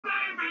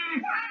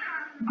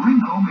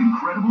Bring home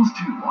Incredibles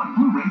 2 on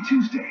Blu-ray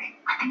Tuesday.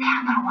 With the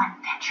Capital One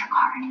Venture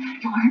Card,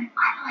 you'll earn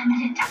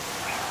unlimited time.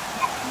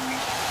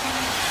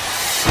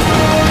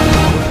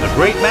 A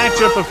great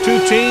matchup of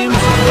two teams,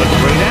 a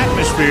great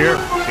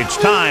atmosphere. It's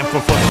time for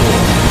football.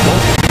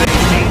 Both of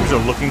today's teams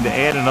are looking to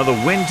add another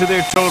win to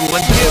their total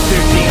and give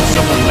their team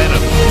some momentum.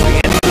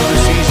 The end of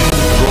the season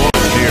draws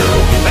near.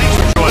 Thanks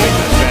for joining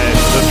us as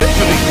the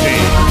visiting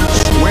team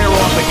square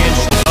off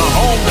against the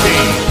home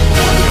team.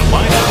 We'll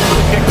line up for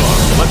the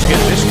kickoff. Let's get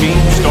this team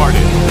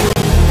started.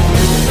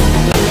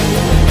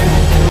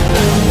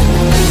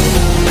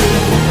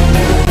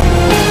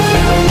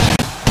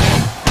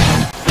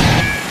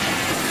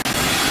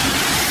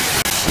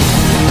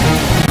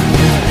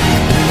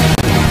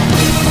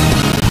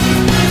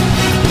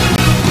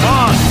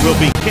 Will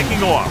be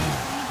kicking off.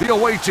 The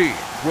away team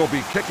will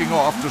be kicking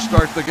off to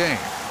start the game.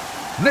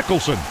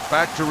 Nicholson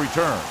back to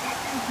return.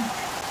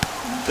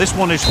 This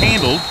one is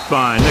handled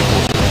by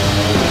Nicholson.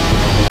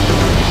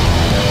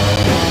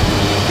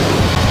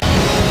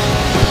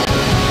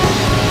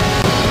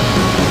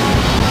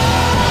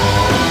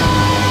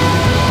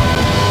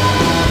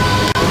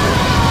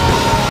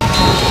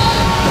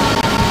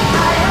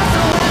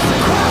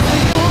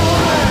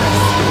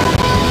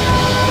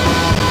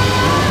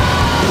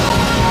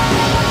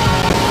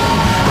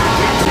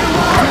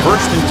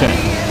 First and 10.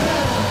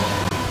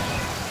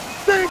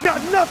 They ain't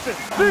got nothing.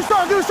 Do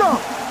something.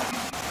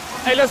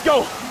 Hey, let's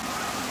go.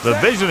 The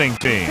visiting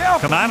team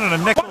come out in a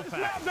nickel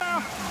pack.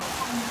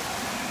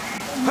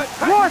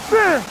 Watch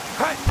this.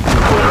 He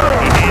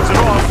hands it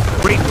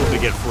off. Grateful to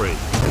get free.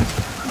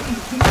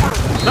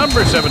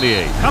 Number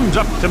 78 comes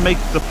up to make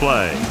the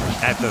play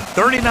at the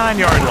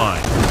 39-yard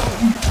line.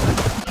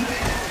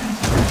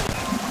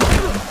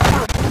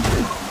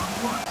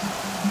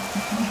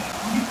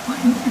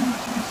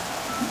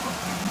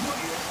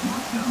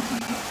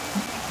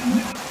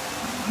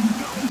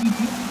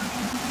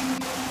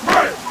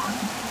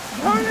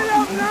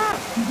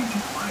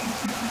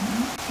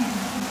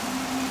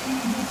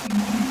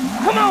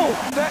 Come on!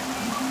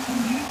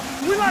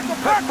 We like a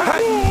pack of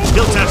fools!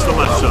 He'll test the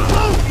left side.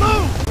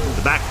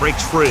 The back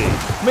breaks free.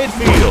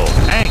 Midfield.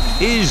 Hank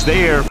is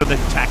there for the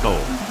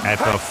tackle at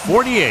the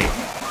 48.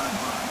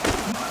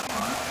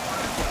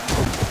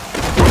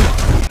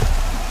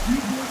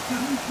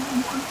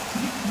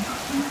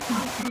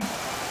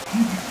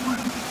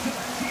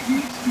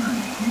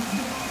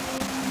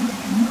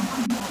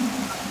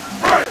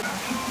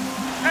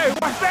 Hey,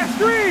 watch that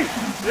screen!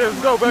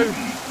 Let's go, baby.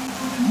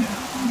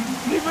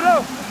 Keep it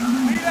up.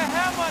 Need a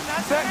hammer,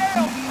 not the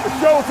nail. It's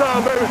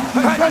showtime, baby.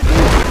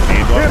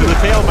 Hand off to the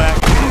tailback.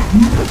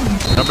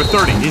 Number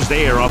 30 is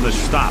there on the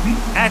stop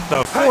at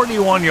the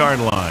 41-yard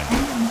line.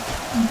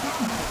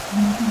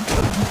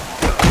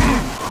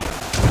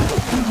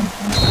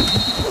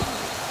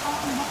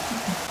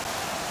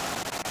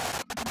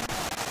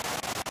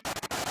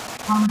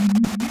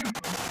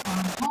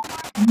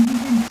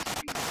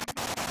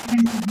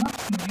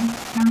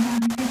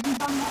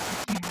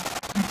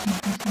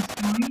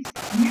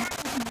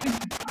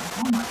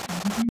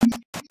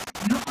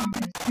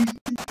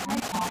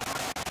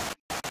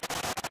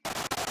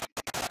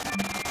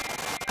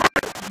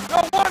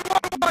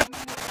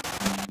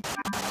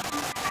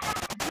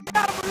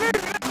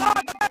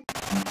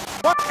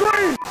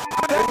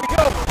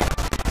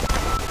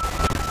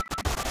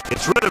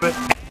 Gets rid of it.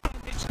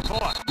 It's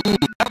caught. Ooh,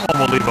 that one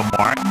will leave a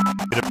mark.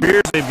 It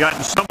appears they've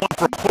gotten someone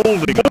for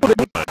holding on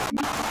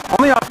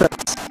the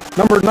offense.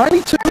 Number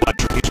 92.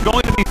 He's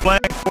going to be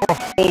flagged for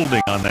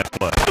holding on that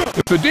play.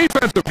 If the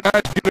defensive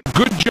guys get a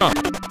good jump,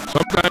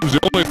 sometimes the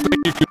only thing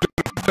you can do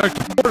to protect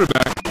the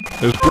quarterback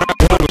is grab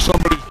hold of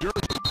somebody's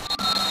jersey.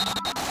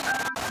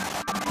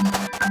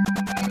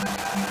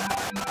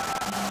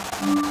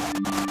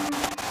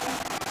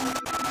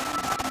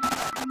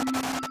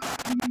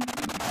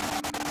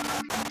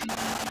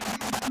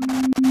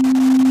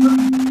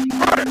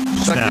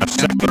 Now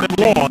second and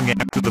long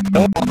after the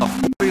ball on the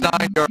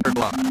 49-yard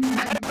line.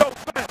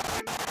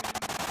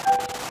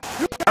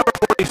 Number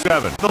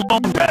 47, the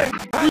lone back.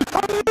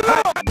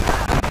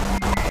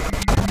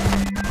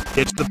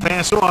 It's the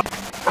pass off.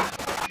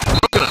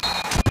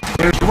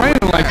 When it's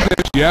raining like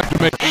this, you have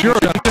to make sure you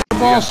get the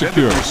ball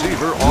secure.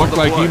 Looked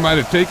like he might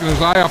have taken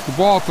his eye off the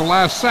ball at the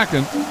last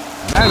second.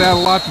 That had a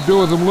lot to do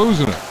with him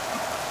losing it.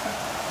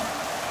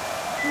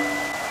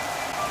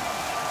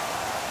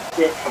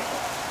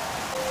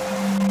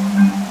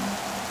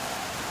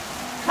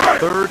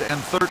 Third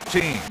and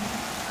 13.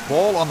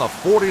 Ball on the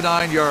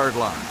 49-yard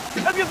line.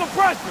 Let's get some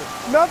pressure.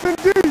 Nothing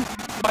deep.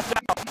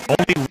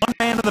 Only one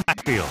man in the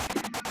backfield.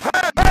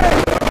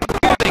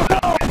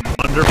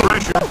 Under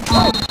pressure.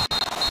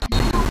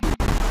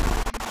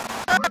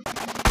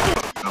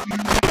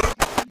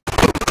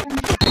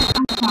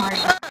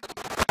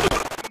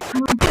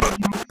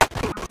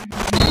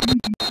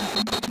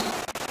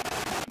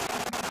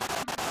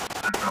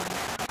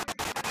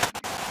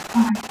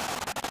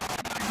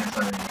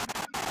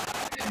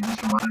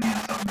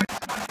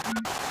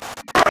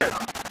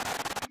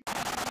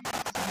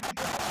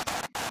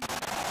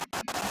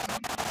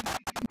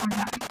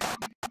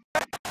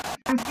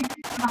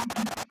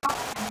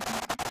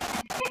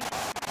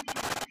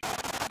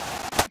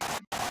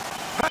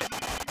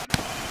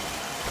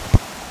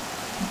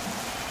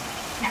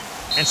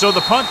 And so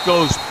the punt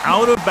goes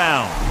out of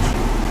bounds.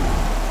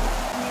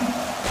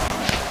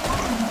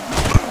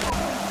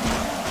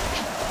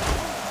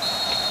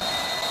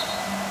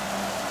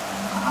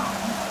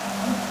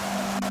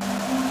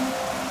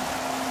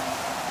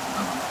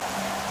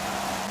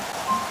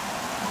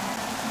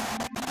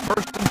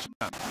 First and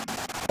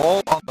 10.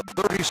 Ball on the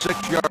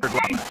 36-yard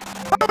line.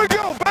 Here we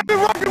go, baby,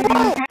 rock and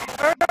roll.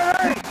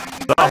 Hey.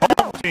 The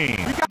home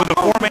team with the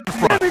four-man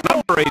front,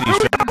 number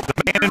 87,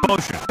 the man in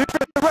motion.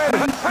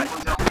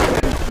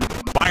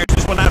 Fires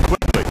this one out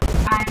quickly.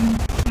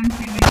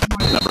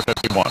 Number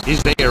 51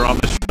 is there on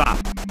the stop.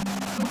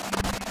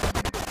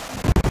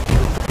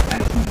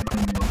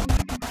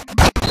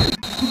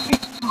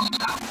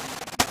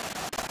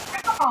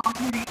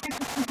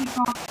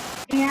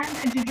 And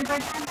a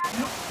gingerbread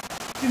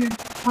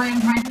contest?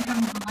 Grand prizes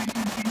come with a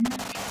lifetime pin?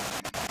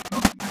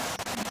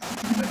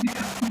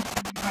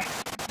 Right.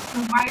 So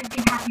why is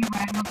he happy when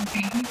I love the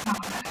baby? It's not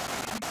what that is.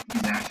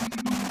 He's actually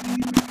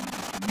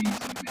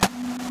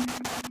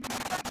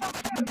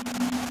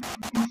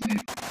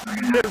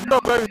Let's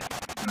go, baby.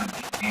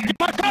 Get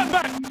my gun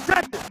back.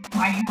 Set it.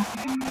 Why you have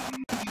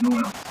to?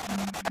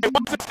 Hey,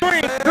 watch the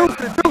screen. Deuce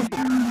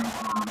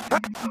it.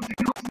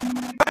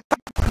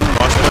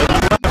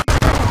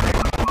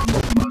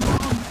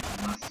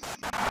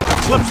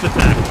 Slips the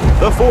tackle.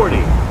 The 40,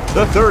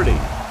 the 30,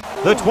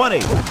 the 20,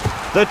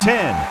 the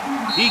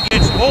 10. He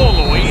gets all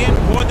the way in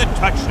for the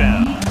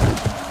touchdown.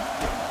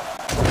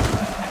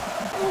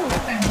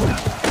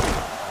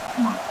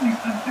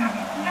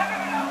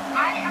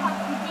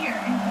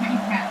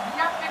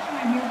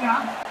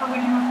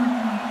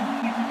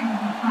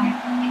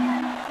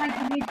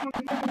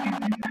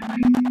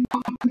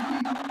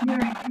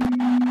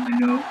 I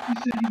know you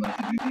said you liked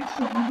to do things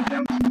solo, but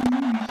that was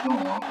when you saw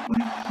what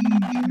a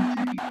huge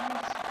mistake he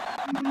was.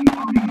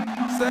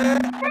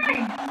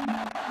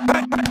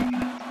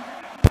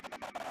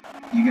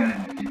 You gotta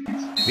admit,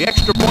 it's The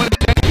extra point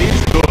attempt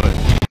is good.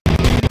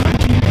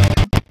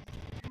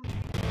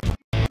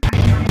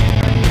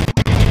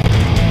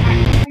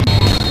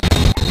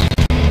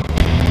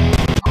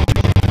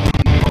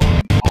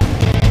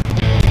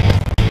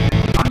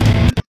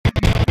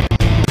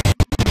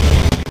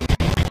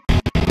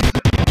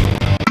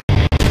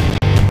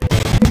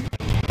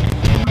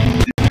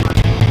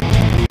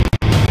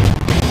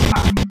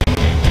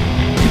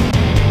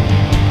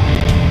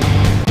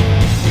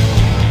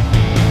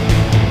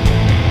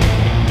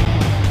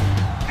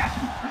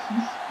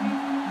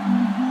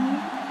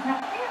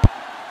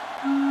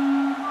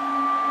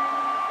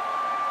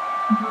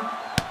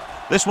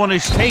 This one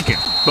is taken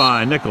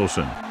by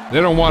Nicholson.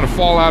 They don't want to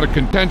fall out of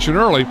contention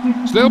early,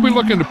 so they'll be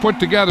looking to put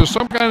together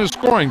some kind of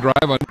scoring drive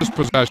on this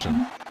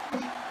possession.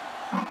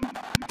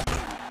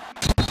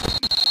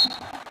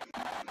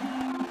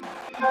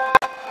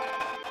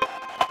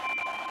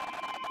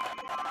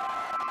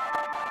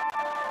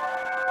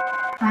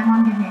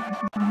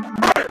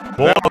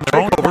 Ball on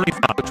their own Over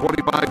the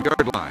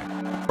 25-yard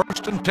line.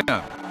 First and 10.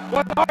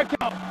 What's the hard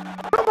count?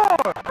 Come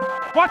on.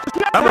 Watch the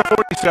snap. Number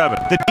 47,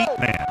 the deep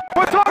man.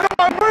 We're talking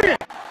about bringing.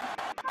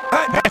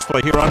 Pass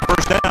play here on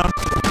first down.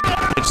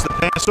 It's the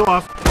pass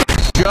off.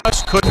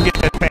 Just couldn't get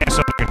that pass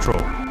under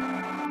control.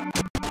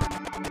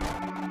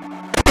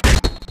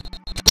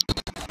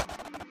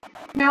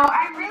 No,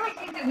 I really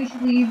think that we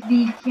should leave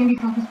the candy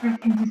focus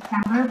group in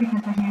December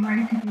because the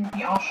handwriting people will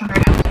be all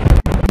sugared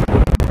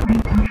out.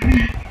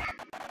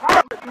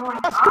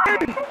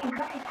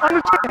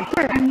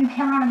 And you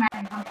cannot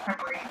imagine how much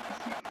preparation this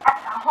takes.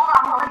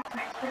 Hold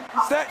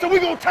on. So we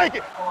gonna take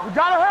it. We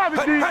gotta have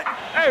it, D.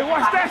 Hey,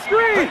 watch that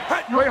screen.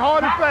 Play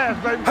hard and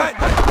fast, baby.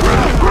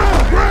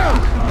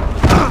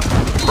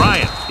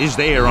 Bryant is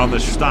there on the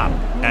stop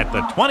at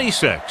the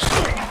 26.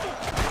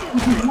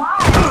 Which is why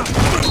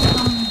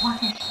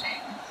workish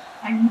things.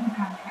 I need the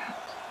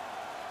contrast.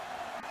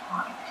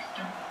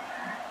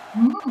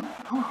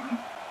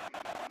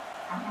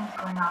 Something's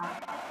going on with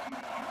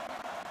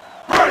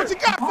What you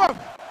got for me?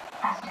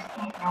 that's just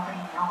it. Nobody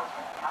knows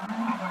what's coming.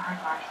 I've never heard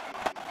Marsh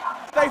talk.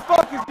 Stay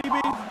focused, DB.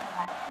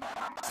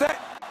 Set.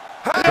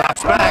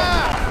 Drops back.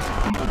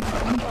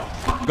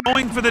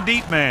 Going for the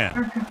deep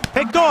man.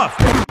 Picked off.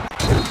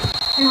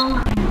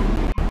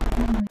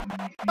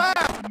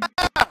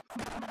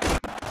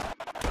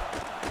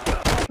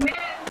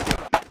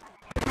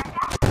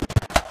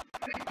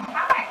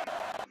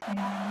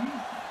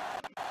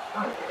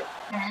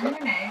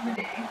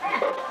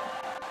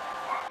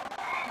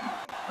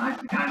 Nice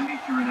to kind of meet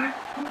you, Renee.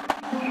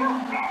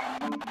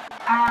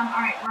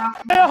 Alright, we're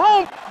off. Stay at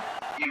home.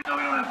 Even though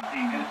we don't have a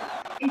team yet.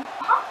 It's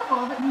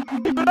possible that we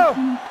could Keep be it up.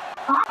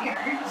 fired.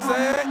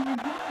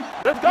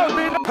 Let's go, D.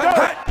 Let's go.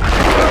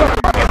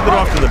 Gets it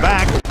off to the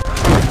back.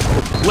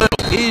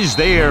 Little is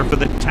there for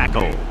the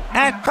tackle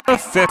at the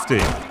 50.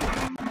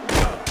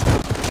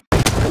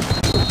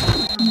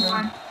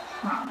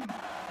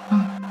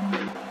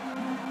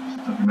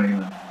 Took your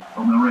regular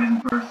oatmeal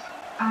raisin first.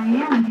 I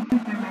am,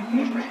 because they're my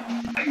favorite.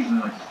 I usually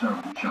like to start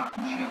with the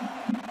chocolate chip.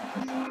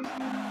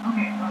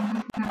 Okay, well,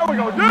 There we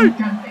go, D.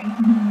 done things.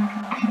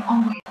 Should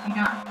always be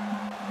done.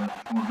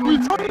 We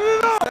turning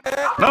it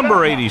up.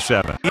 Number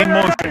 87, in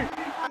motion. And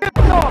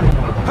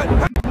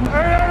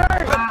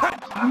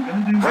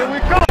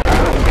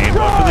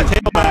off to the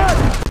tailback.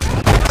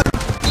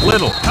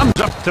 Little comes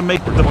up to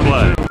make the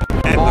play.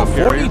 At the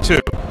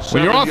 42.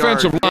 When your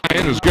offensive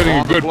line is getting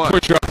a good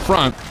push up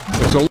front,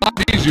 it's a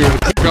lot easier to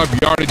pick up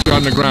yardage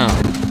on the ground.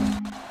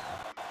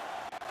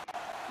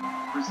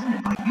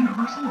 Presented by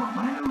Universal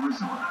Orlando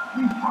Resort.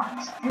 New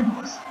parks,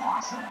 endless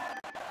awesome.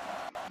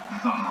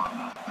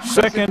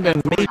 Second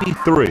and maybe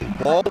 3.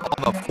 Ball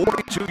on the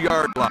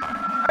 42-yard line.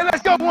 Hey,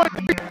 let's go, boy.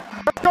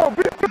 Let's go.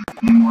 The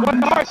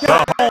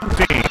home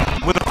team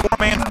with a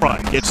 4-man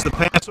front gets the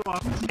pass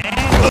off,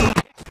 and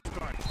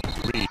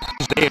Reed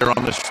is there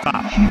on the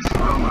stop.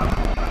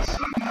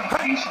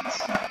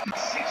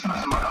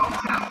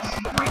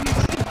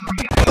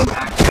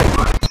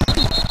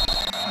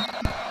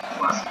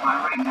 Plus, buy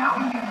right now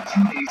and get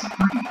 2 days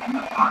free in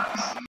the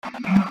parks.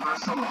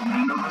 Universal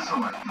Orlando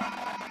Resort.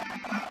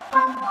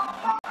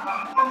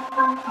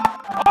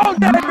 Oh,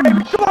 yeah,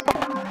 baby, come on.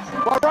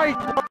 All right.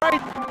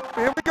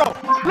 Here we go.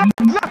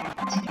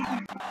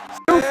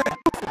 Look.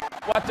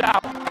 Watch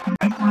out.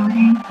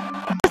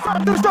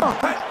 Do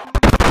something.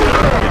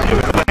 Give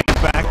it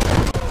back.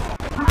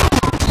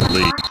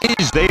 Lee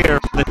is there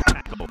for the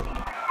tackle.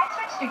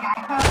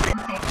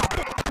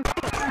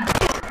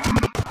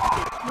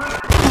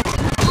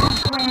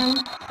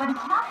 But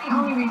it's not the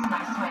only reason I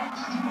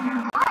switched.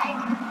 Why?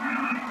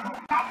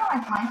 Geico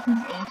has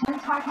licensed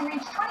agents who I can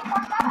reach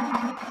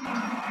 24/7.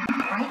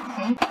 Great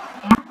savings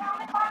and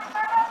round-the-clock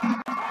service.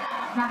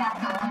 Now that's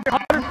the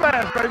Hard and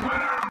fast, baby.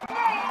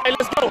 Hey,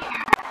 let's go.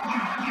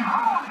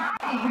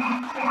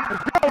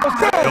 Let's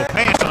go. He'll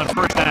pass on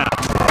first down.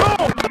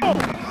 Go.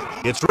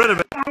 Gets rid of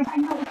it.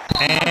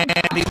 And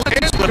he lets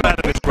it slip out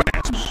of his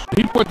grasp.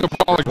 He put the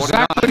ball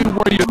exactly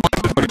where you want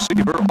to put it.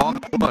 Receiver on the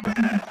play.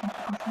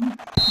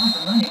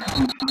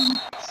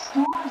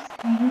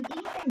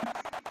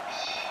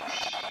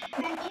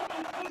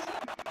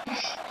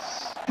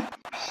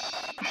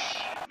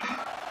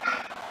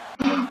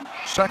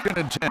 Second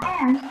and 10.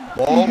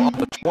 Ball on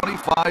the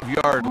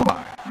 25-yard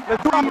line.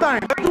 Let's do our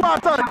thing.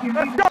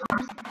 Let's go.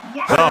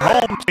 The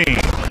home team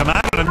come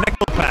out in a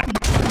nickel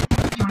package.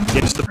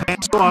 Gets the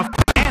pass off,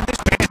 and this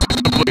pass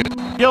is completed.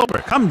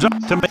 Gilbert comes up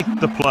to make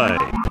the play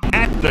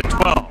at the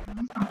 12.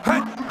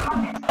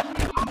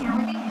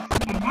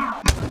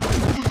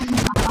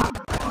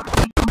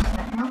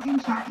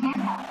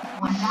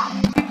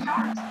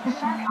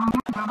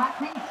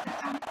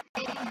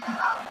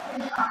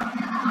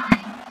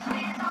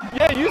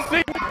 Yeah, you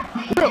see.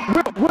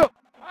 Will. All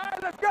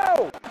right, let's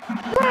go.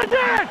 Bring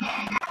it.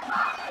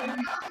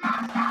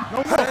 No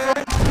more.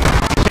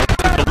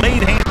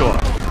 Delayed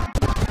handoff.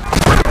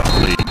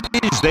 Lee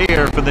is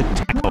there for the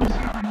tackle.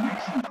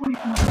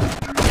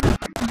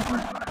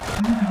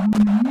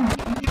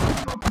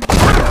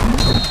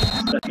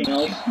 Nothing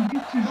else?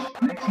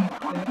 Next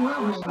 24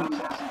 hours stops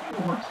after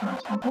work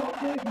starts for all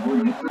day or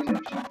your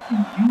protection. Can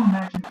you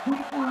imagine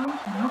 24 hours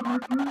without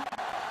heartburn?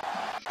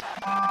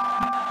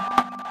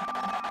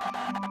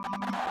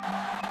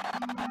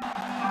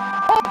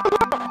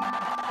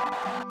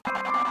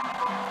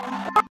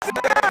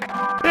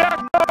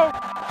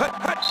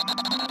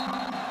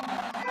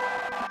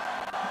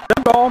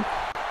 Good ball.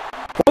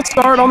 Full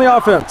start on the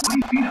offense.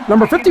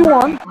 Number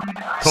 51.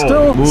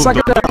 Still Moved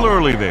second a down. little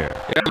early there.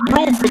 Yeah, the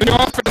rule for the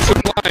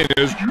offensive line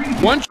is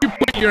once you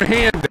put your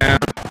hand down,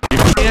 you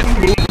can't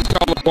move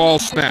until the ball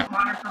snaps.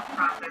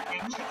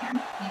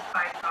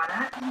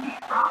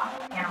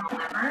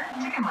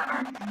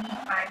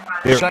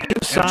 They're Second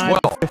and inside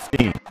 12.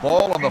 15.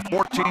 Ball on the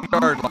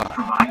 14-yard line.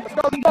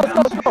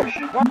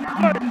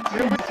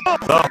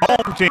 The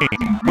home team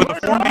with a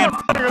 4-man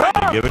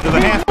front. Give it to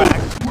the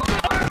halfback.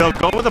 They'll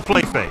go with a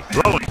play fake.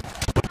 Rolling.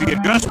 With the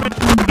adjustment,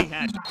 he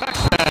has a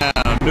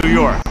touchdown, New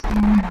York.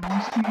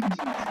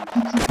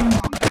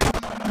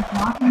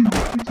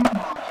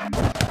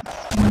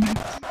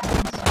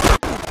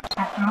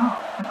 After all,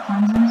 the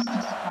cleanser's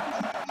just a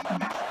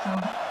cleanser.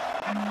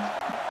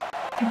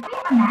 If we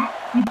ever met,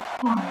 we'd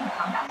totally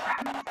become best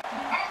friends.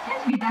 And it's good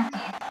to be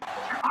besties,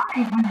 but you're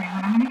already wondering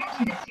what I'm going to get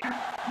you this year.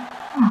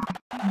 Oh,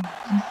 we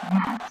just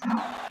met, so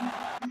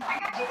I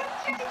got you this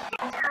chicken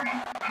cancer.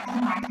 I'm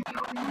surprised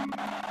you.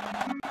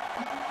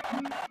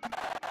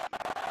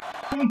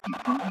 Thank you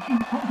for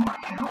making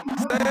homework and hope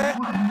this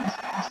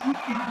past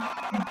weekend.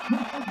 And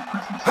can't take the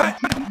Christmas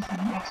activities the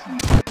next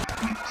week.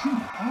 With 2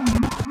 whole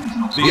new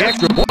original The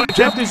extra point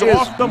attempt is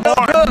off the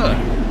mark.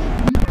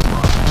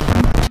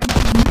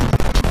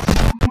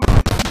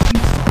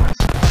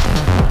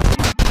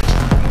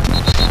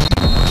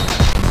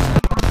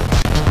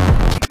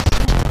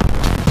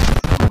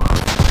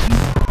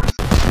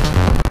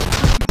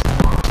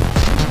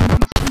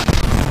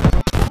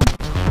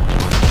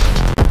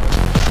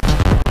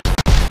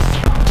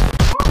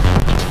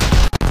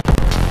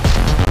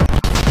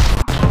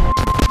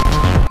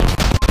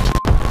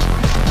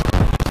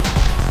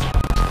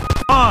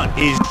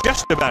 Is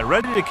just about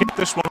ready to kick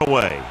this one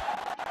away.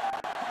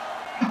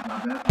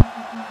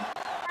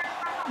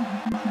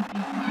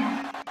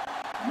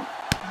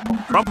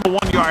 From the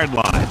 1-yard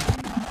line.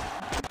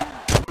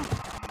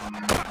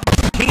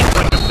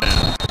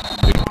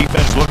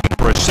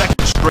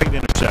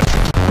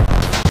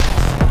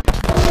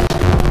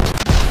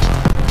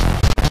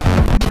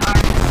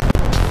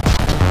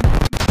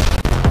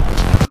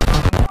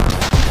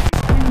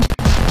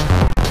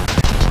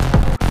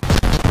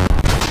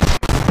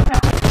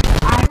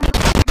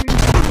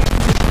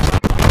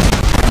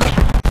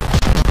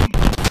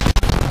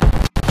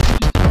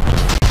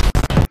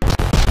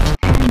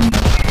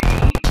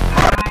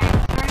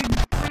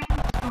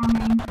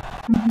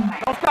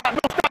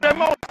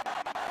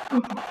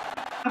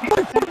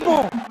 Play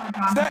football.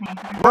 Set.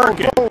 Work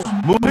it.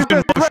 Moves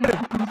in motion.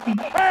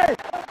 Hey,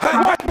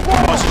 watch the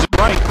ball. Crosses it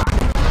right.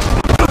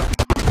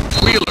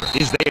 Wheeler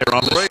is there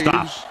on the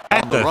stop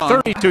at the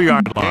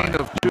 32-yard line.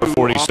 Number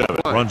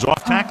 47 runs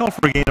off tackle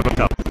for a gain of a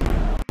couple.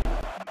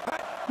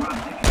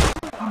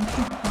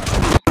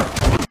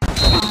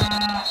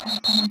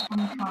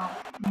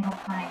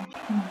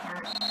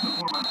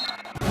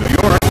 New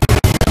York.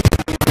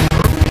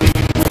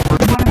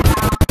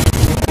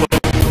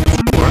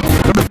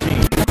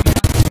 13.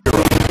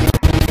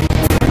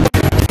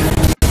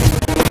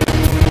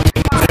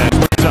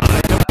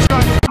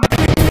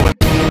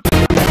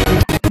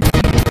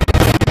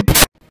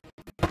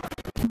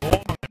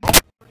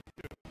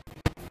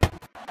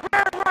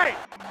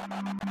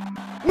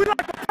 We like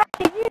to pop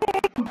the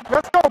wood.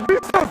 Let's go,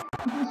 Bisa.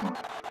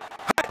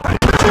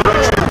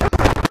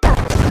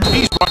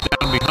 He's brought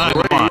down behind the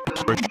line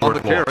for a short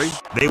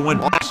loss. They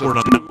went backward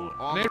on that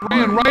one. They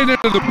ran right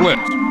into the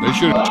blitz. They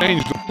should have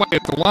changed the play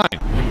at the line.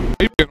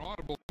 They've been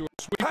audible to a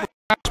sweep pass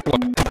play,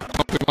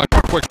 something like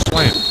a quick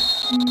slant.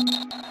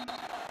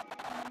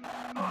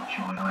 Oh,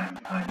 Joey,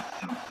 I'm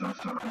so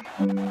sorry.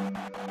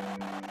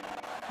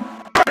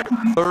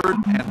 3rd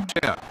and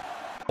 10.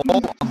 All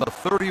on the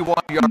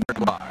 31-yard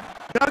line.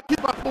 Gotta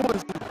keep our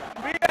boys there.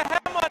 Be a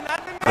hammer,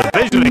 nothing The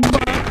visiting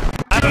team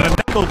out of a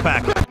nickel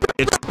package.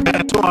 It's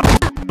pass off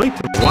complete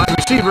to the wide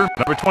receiver.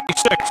 Number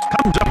 26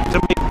 comes up to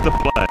make the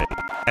play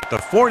at the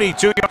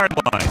 42-yard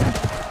line.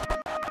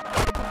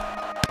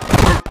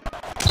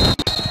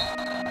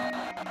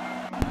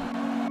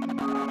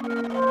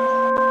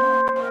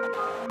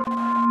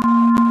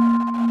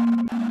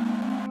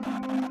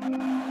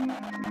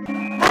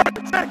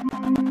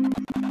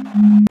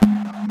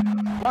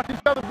 Watch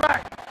each other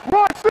back.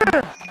 Roy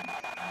Sims.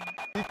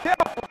 Be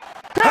careful.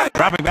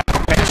 Dropping back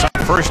pass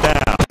on first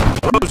down.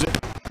 Throws it.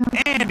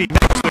 And he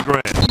makes the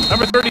grid.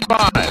 Number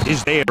 35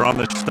 is there on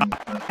the stop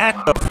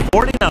at the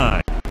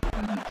 49.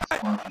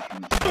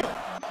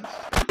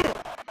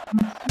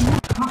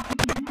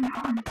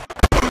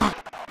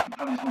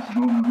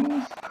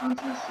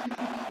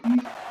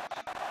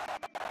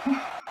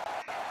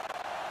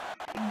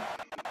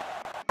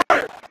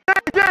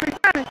 Danny.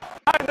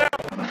 I know.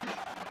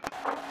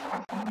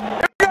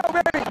 Here we go,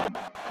 baby.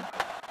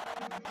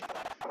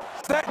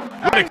 Set.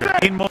 Whitaker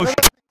in motion.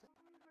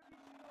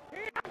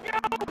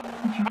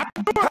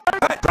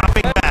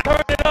 Dropping back.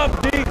 Turn it up,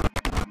 D.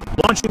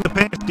 Launching the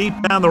pass deep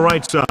down the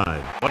right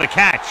side. What a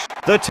catch.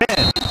 The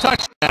 10.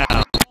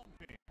 Touchdown.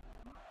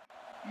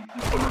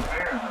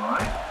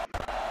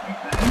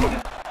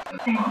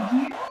 Thank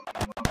you.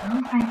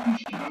 I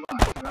appreciate it.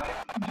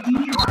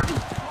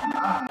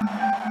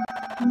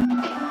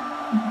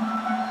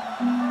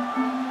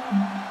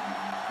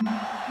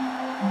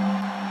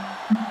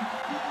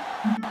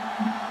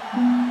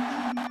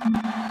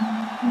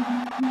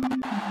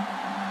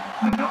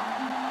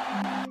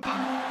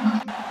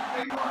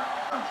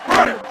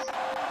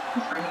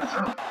 It's 3 minutes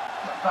early.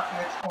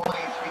 It's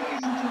only 3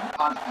 days until the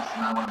podcast,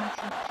 and I want to make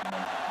sure that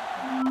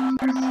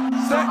there's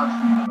so much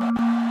for you to learn.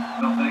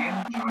 So, Megan,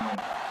 join me.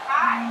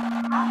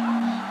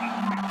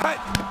 Hey.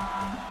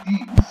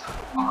 These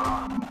are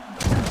our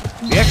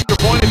The extra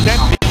point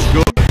attempt is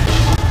good.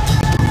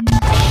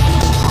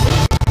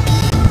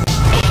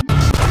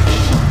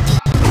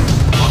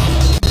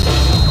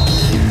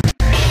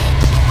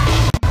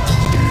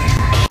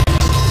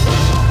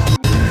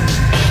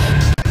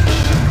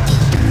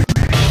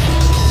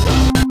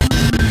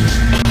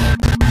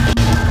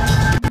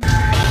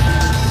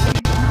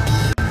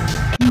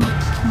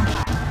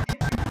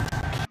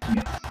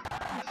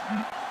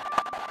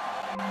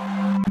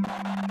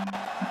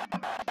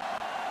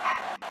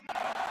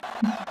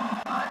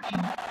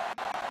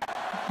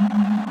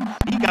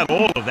 He got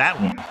all of that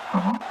one.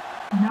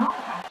 No,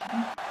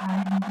 actually, I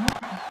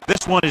didn't.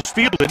 This one is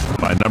fielded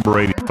by number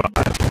 85.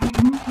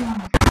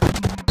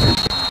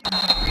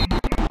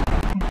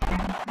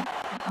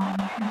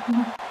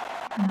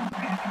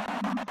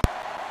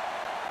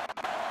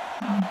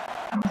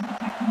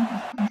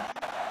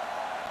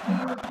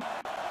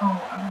 Oh,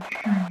 I'm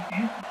sure you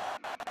did.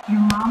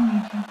 Your mom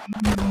made you see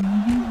the movies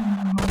when you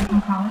were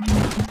in college and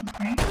this is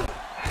great?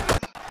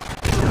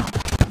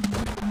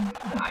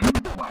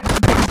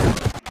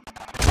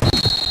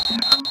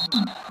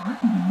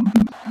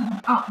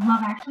 Oh,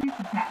 Love Actually is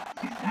the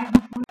best. Is that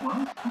what it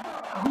was?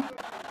 Oh.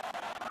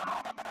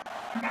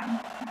 Forgotten.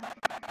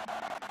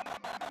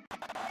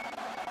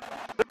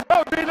 Let's go,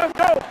 D. Let's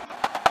go.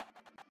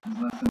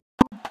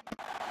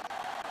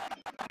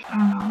 I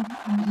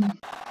don't know.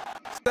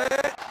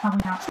 Set.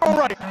 Probably not. All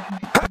right.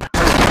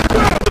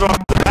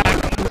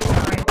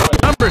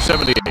 Number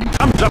 78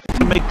 comes up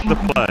to make the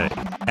play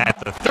at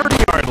the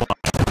 30-yard line.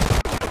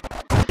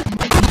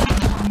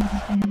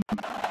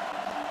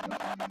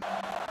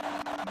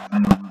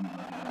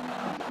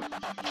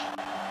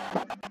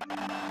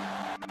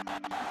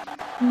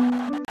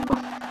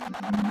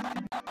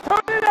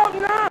 Turn it up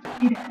now.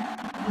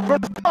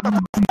 First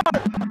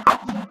start.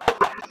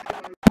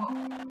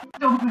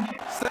 Don't push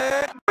it.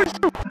 Set.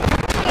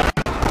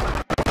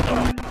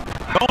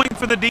 Going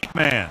for the deep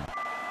man.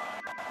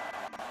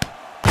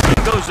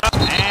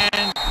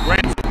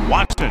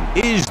 Watson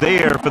is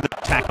there for the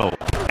tackle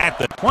at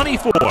the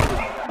 24.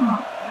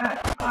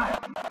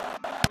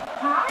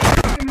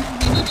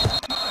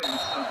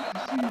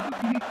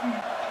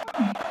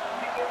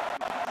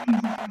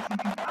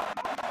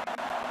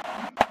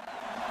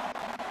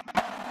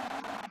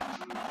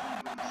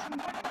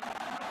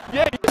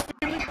 Yeah, here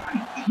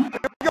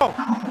we go.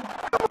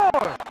 Come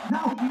on.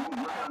 No, we were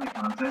working on the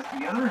contest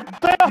together.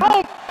 Stay at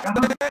home.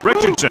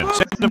 Richardson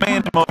sends the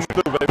man to motion.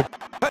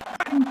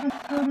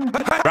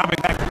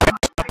 Dropping back to pass,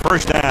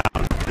 first down.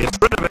 Gets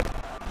rid of it.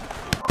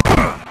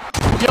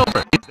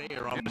 Gilbert is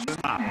there on the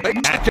stop at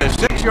the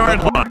 6-yard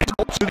line.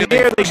 And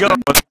here they go.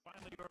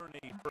 Finally earn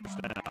a first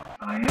down.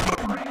 I am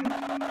afraid.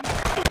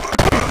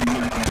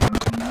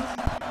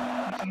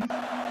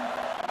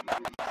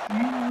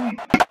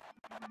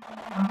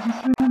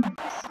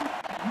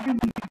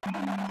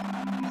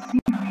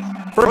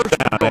 First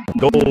down and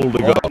goal to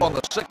go. On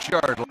the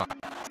 6-yard line.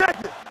 Check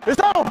it.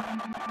 It's on.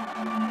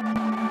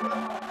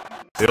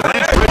 The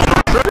last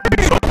original trip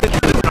resulted in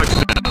the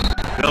touchdown.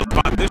 They'll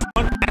caught this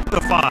one at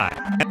the 5.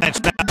 And that's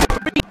now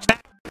 3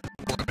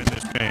 tackles in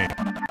this game.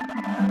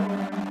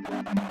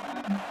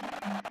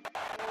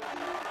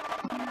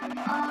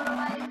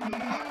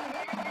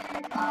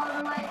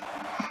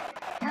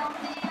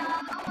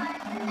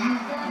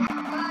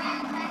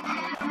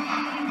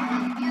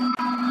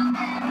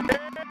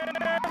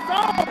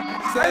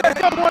 Say that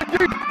someone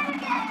do.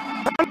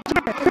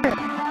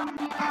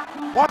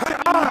 Watch your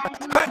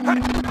eyes.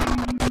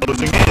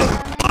 Closing in.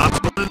 Lobs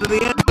one into the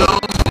end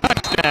zone.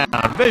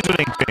 Touchdown.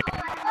 Visiting team.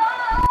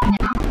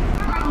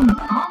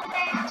 All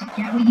day to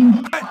get what you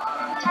need.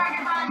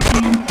 Target run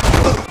and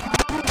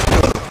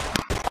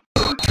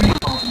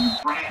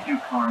Brand new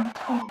car in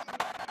total.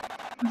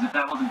 As if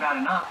that wasn't bad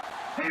enough,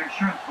 your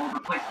insurance won't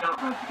replace it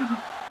outright because of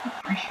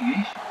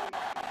depreciation.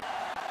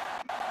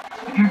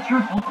 If your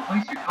insurance won't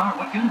replace your car,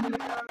 what good is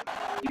it?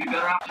 You'd be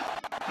better off just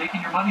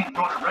taking your money and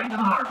throwing it right into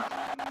the harbor.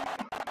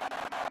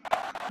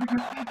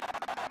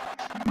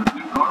 With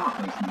new car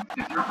replacement,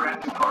 if your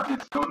brand new car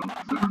gets totaled,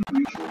 Liberty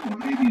Mutual will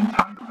pay the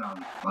entire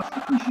value plus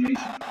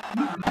depreciation.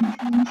 Liberty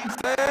Mutual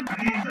Insurance.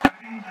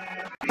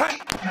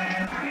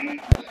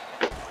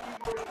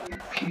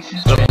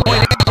 The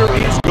point answer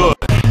is good.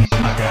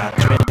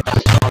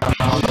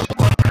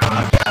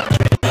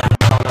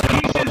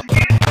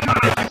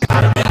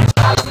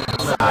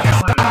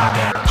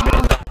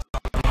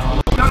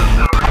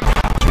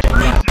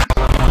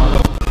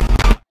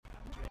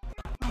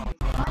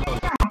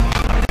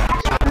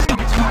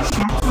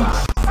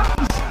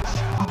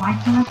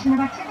 Collection of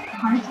activity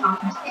cards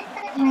offers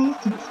infinite ways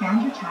to expand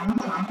your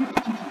child's life of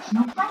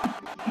educational play.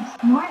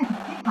 Explore the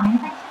complete line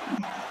of activity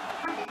desks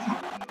for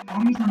Himten.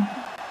 Batteries on the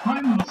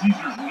Find Little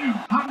Caesar's new,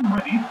 hot and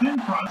ready, thin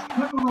crust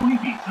pepperoni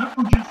pizza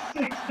for just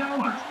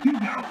 $6. You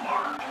get a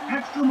large,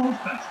 extra most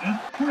festive,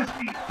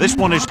 crispy. This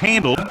one is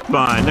handled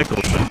by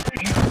Nicholson.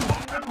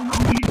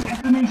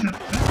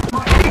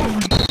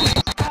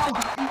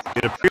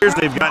 It appears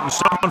they've gotten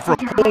someone for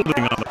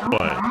holding on the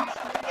play.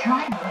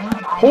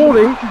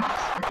 Holding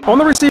on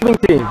the receiving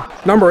team.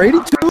 Number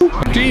 82.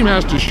 The team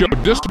has to show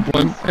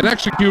discipline and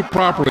execute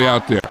properly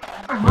out there.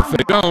 If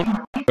they don't,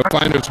 they'll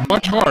find it's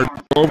much harder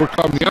to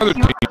overcome the other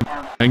team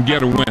and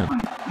get a win.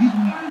 These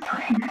new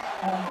nutrition is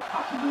full of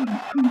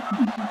possibilities to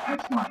improve your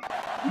pet's life.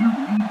 You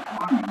need to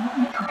learn what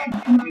nutrition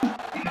can do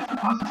because the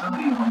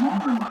possibility of a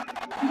longer life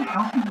and a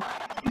healthy life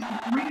is the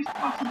greatest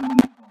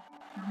possibility of all.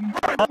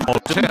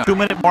 Almost to the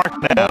 2-minute mark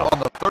now. On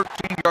the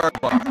 13-yard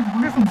line.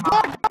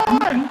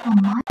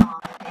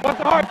 What's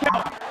the hard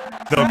count?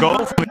 They'll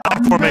go from the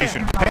back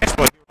formation. Pass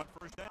play on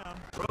first down.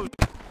 Rosen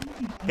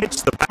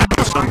hits the back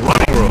of some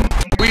running room.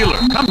 Wheeler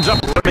comes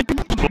up with a big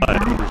play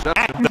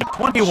at the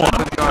 21.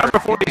 Number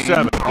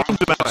 47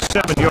 gains about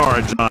 7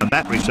 yards on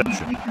that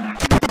reception.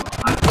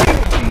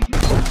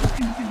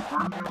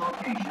 Confirm your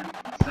location,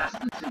 assess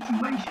the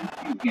situation,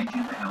 and get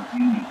you the help you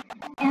need.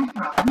 And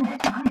for a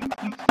limited time, get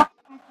 25%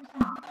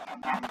 off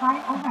at Best Buy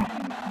or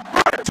Redmond.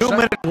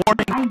 2-minute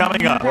warning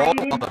coming up. Ball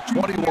on the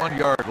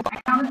 21-yard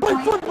line. Play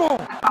football.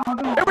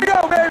 Here we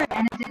go, baby.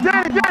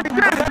 Get it.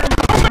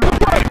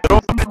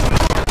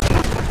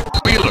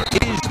 Wheeler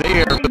is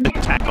there for the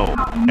tackle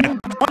at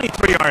the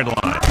 23-yard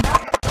line.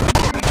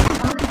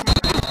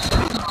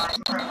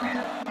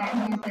 That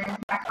uses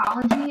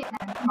psychology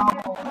and small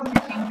goals to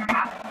change your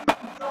habits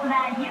so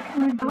that you can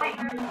lose the weight.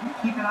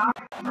 Keep it off.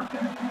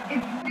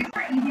 It's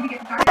super easy to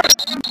get started.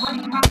 What do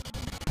you have?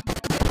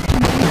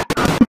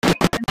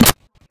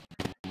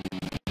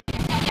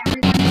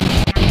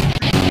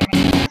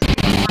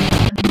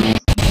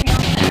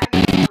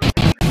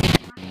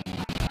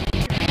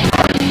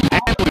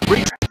 And we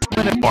reach the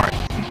 2-minute mark.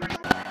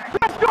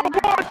 Let's go,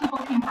 boys. People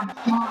came from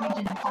small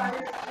regions of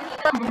farmers.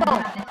 And even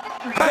though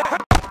the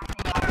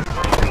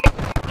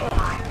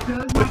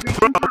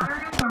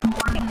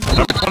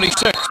Number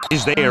 26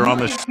 is there on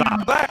the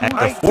stop at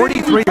the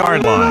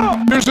 43-yard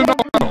line. Here's an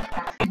auto.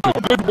 It's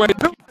a good way to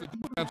keep the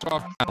defense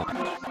off balance.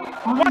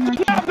 Watch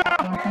the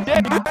countdown.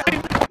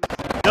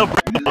 He'll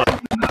bring the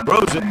blood.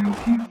 Throws it.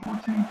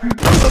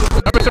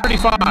 Number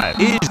 35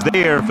 is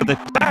there for the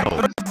tackle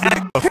at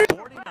the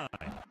 49.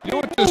 You know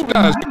what this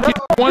does? It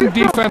keeps one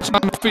defense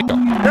on the field. It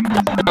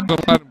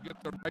doesn't let them get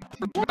the right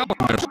personnel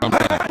in there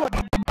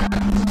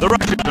sometimes. The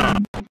Russian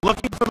on,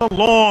 looking for the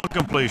long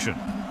completion.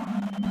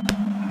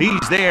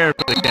 He's there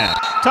for the catch.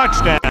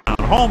 Touchdown,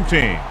 home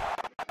team.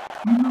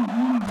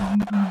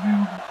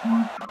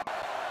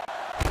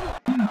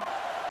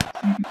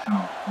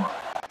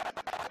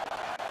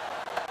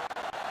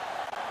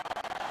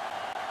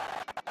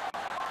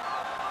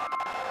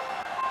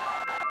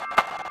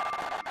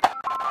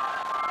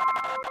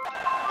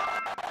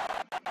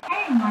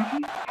 Hey, Marky.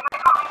 Am I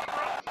calling you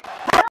late?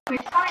 No,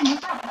 it's fine.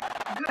 What's up?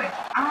 Good.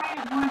 I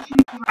want you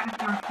to write up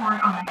the report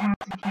on the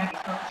Hats and Candy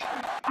focus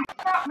group. I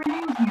thought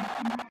Renee was here.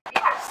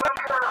 Yes, but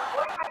her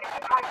boyfriend is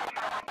surprising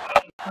her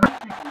with a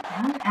birthday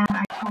weekend, and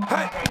I told her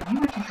that you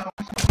and she told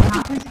her she was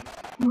not busy.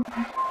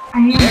 I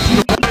am.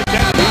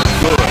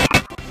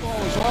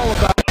 Football is all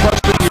about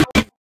trusting your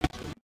team.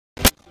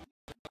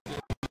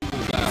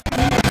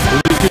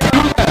 When you can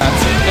do that,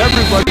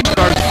 everybody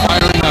starts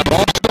firing on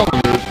all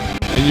cylinders,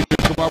 and you can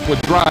come up with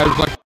drives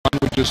like the one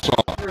we just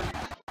saw.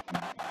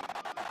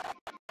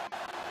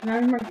 Now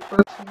my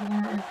first one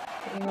is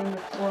getting on the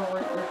floor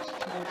right next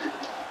to it.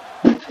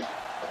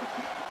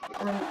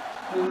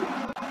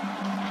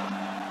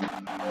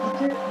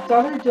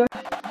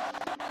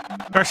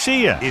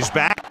 Garcia is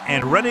back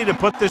and ready to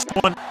put this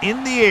one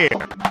in the air.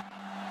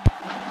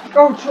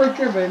 Oh, it's right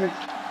there, baby.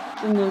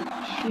 In the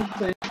shoe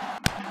thing.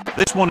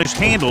 This one is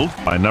handled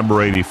by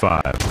number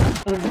 85.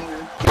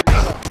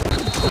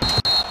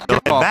 They'll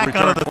head back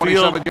onto the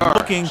field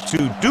looking to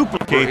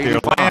duplicate their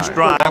last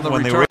drive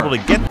when they were able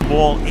to get the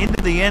ball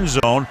into the end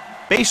zone,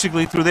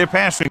 basically through their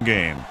passing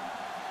game.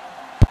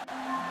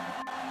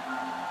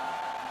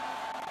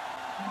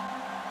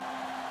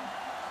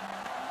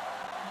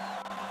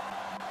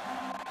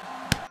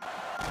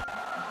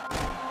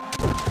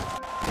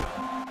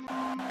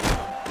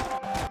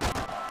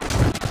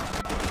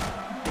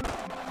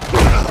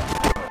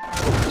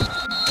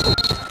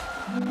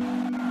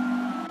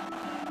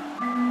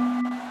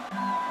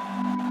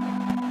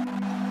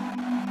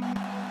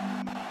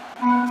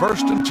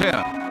 First and 10.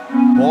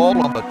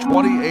 Ball on the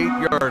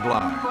 28-yard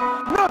line.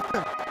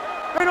 Nothing.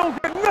 They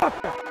don't get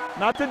nothing.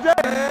 Not today.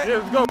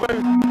 Let's go,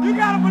 baby. You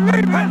gotta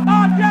believe it,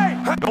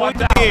 RJ. Going to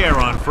the air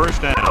on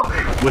first down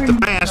with the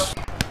pass.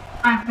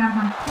 I've got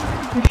my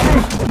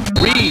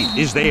Reed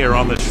is there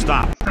on the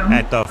stop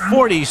at the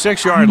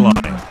 46-yard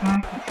line.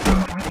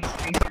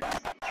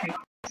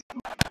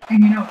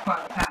 And you know it's part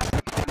of the pass.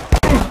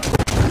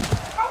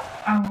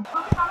 I will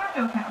focus on our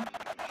dough count.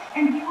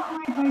 And if you want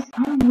my advice,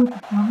 I don't know what the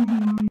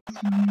double is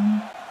to me.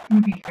 It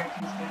would be fair to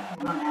expect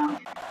to run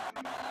out.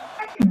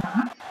 I do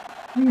not.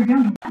 We were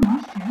down to one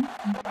last year.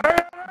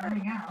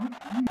 Running out.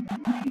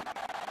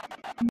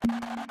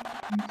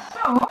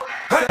 So,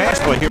 Pass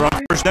play here on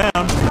first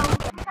down.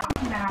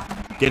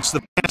 Gets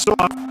the pass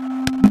off.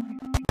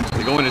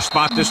 They're going to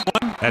spot this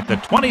one at the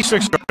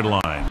 26-yard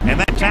line. And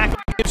that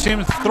tackle gives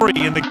him 3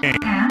 in the game.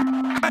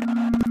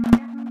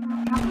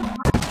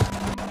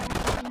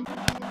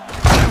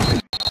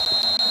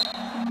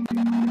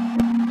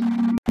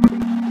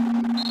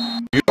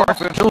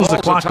 Kills the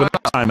clock with a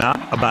timeout.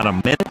 About a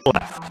minute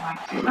left.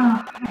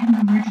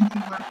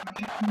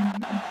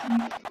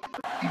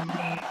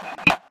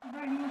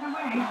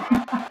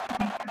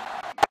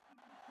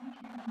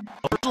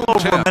 A little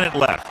over a minute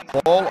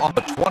left. Ball on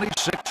the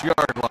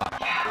 26-yard line.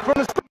 From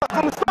the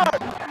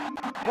start.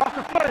 Watch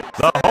the play.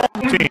 The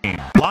home team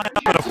line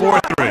up at a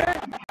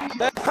 4-3.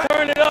 Let's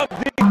turn it up,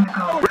 D.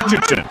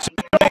 Richardson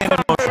staying in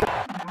motion.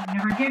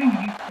 Never getting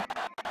you.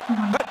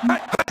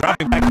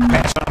 Dropping back the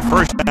pass on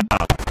first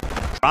down.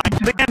 Trying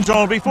to the end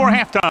zone before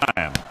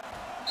halftime.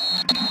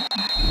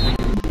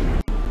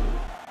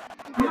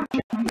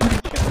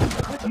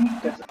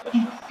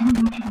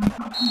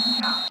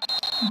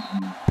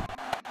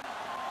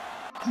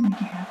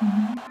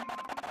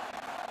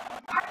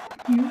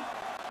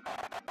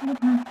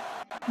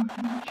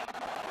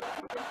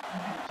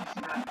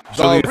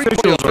 So the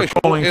officials are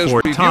calling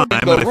for time,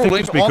 but I think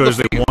it's because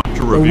they want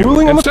to review.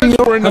 ruling on the Since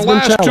field we're in the has been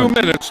last 2 challenged.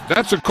 minutes,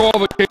 that's a call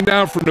that came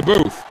down from the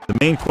booth. The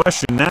main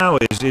question now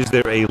is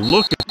there a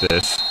look at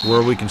this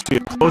where we can see a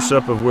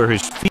close-up of where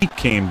his feet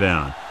came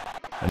down?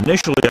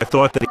 Initially, I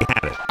thought that he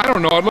had it. I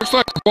don't know. It looks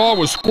like the ball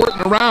was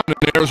squirting around in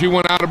there as he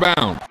went out of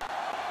bounds.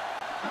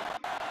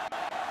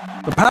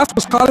 The pass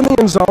was caught in the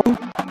end zone.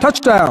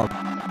 Touchdown. So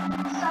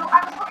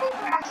I was looking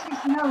through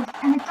Ashley's notes,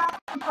 and it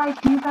doesn't look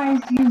like you guys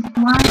used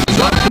blind.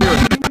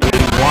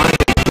 Why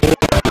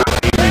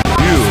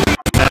review?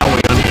 Now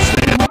we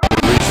understand the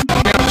reason.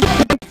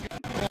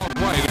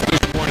 Right at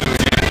this point of the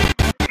game.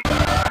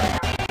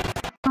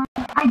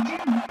 I do.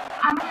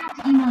 I'm gonna have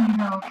to email you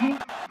though, okay?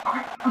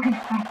 Okay,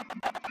 bye.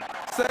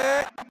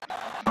 Say,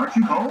 Aren't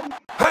you cold?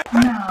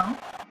 No.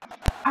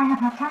 I have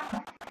had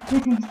chocolate.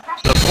 With a The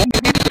special ball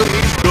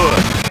is good.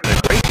 And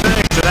a great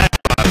finish to that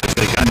drive as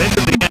they got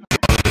into the end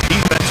zone. The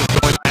defense is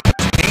going to have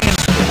its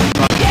hands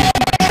full.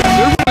 They're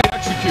really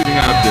executing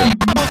out there.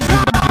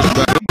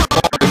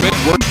 They make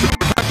work for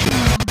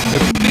protection.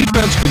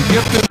 offense can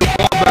get them the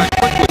ball back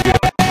quickly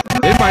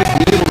here, they might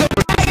be able to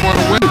put this one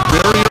away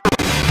very early.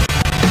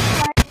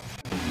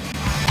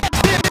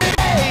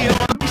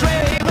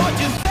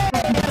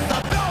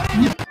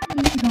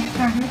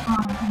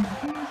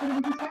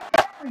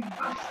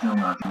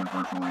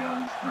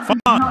 Fun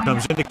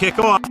comes in to kick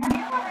off.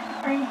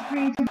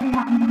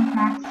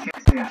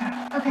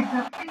 Okay,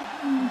 so please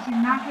you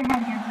should knock your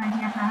head against an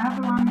idea for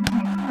however long it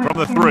takes. From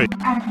the 3.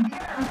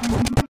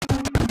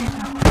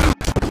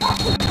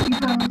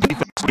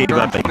 Defense gave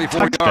up 8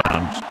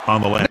 touchdowns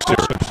on the last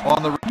series.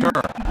 On the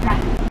return.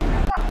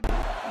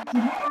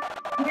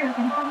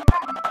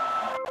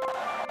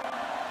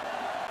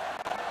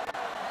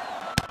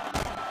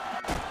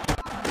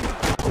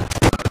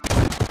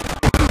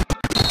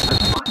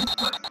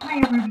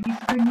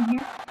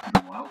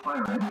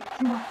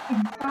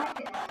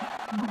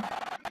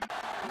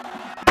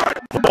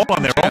 The ball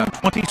on their own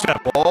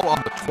 27. Ball on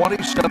the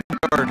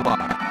 27-yard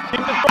line. Keep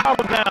the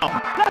problem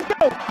down. Let's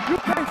go. You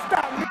can't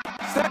stop me.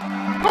 Set.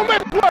 Go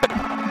make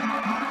play.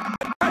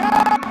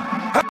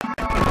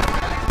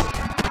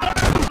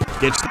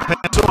 Gets the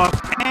pass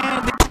off,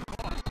 and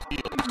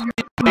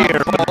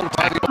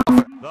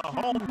the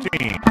home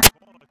team.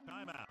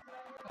 Timeout.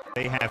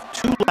 They have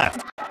 2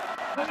 left.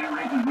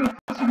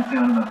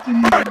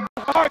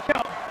 Hard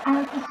count.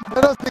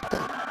 Let us take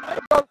that.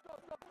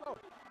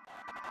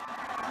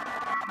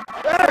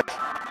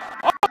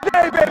 All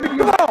day, baby.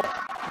 Come on.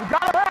 We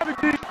gotta have it,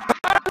 D.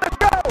 Let's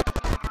go.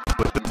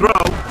 With the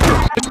throw,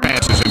 his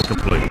pass is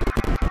incomplete.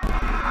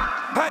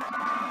 Hey!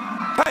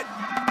 Hey!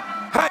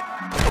 Hey!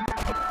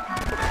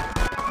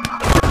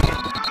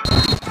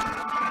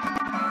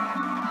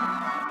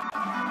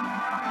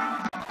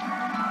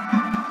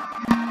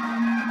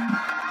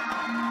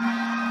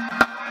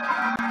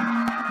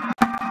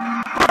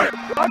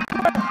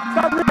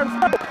 Stop here.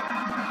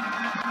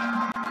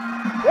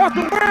 What's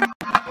the win?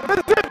 This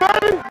is it,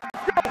 baby.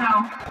 Let's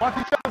go. Watch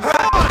each other.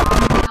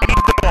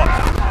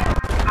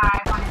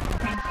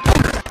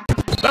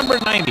 Number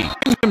 90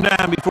 brings him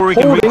down before he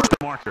can reach the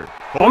marker.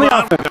 On the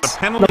Got offense. a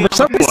penalty Number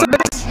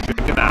 76.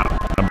 Check it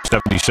out. Number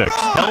 76.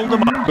 Held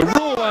him up. The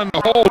rule on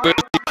the hold is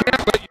you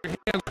can't let your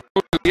hands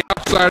go to the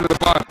outside of the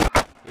body.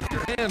 If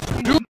your hands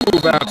do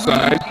move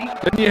outside,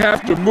 then you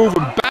have to move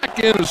them back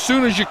in as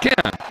soon as you can,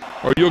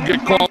 or you'll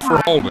get called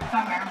for holding.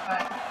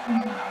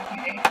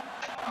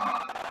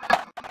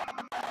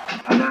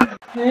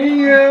 Hey,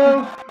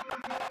 you.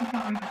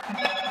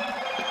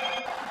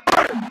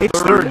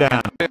 It's third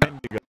down.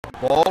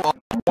 Ball on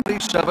the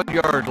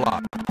 27-yard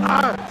line.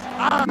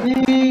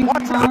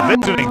 The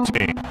visiting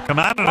team come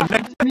out on a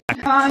next back.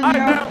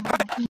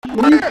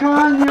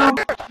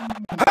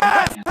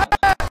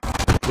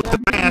 With the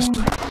pass.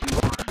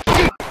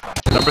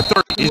 Number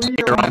 30 is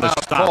here on the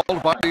stop.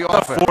 Called by the The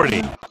offense. 40.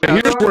 And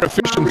here's where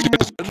efficiency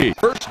is the key.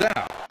 First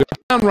down.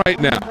 They're down right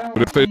now,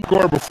 but if they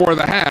score before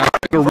the half,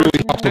 it'll really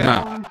help them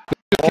out.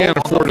 They can't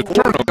afford a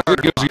turnover.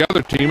 It gives the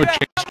other team a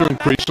chance to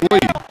increase the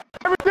lead.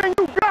 Everything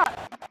you got.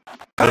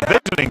 The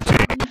visiting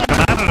team come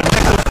out on a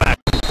nickel back.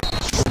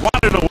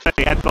 Swatted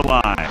away at the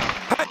line.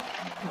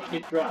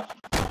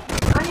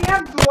 I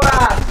am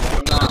glass.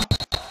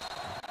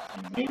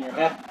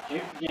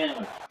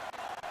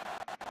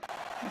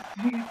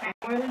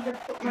 Why did I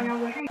put my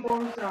other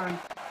clothes on?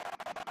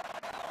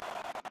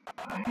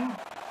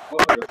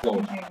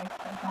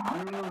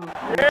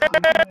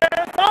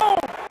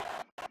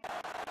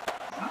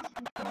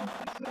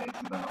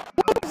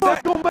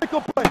 Who's gonna make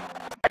a play?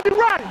 Are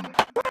you ready?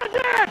 Put it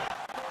in.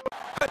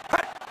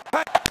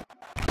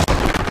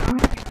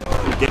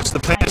 Gets the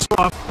pass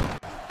off.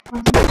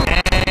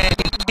 And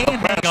he can't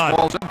hang on.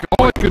 Ball's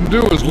All he can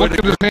do is look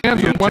at his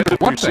hands and wonder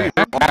what the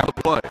heck on happened.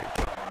 the play.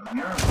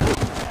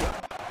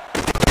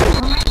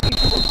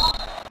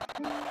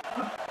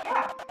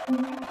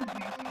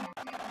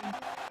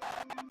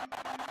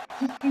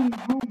 Just being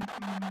home, you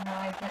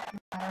realize that no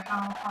matter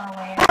how far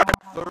away I am,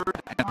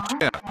 Third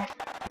and 10.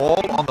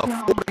 Ball on the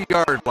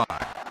 40-yard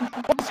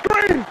line. On the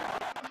screen.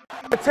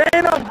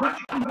 Attain them.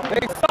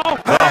 They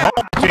soft. The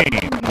home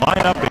team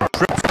line up in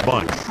trips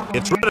bunch.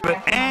 Gets rid of it,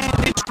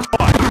 and it's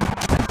caught.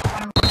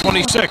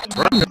 26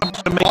 comes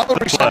to make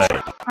the play.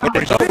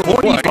 It's a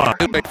 45.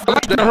 They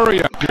have to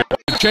hurry up here.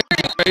 The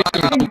change of pace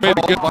is a way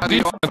to get the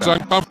defense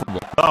uncomfortable.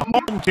 The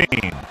home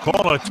team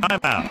call a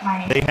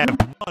timeout. They have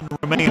 1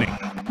 remaining.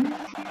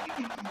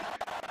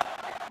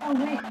 oh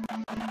wait,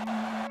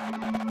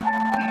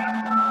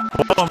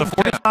 Ball on the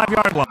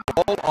 45-yard line.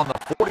 Ball on the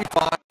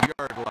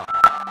 45-yard line.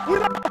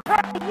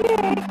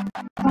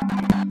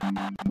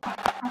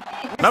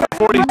 Number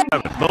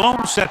 47, the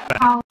lone setback.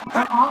 how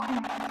we're all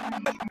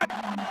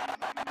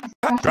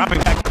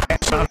Dropping back the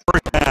pass on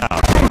first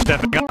down.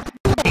 Stepping up.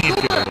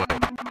 Can't get away.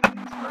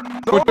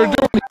 What they're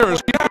doing here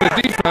is keeping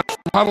the defense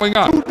from huddling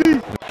up.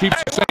 It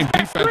keeps the same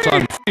defense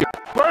on the field.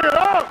 Bring it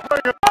up.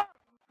 Bring it up.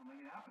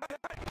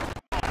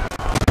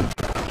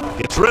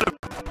 Gets rid of it.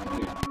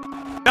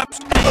 Ups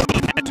and he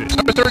has it.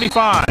 Number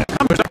 35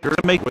 comes up to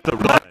make the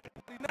run.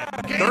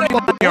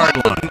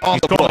 31-yard line.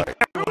 He's calling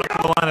everyone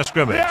to the line of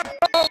scrimmage.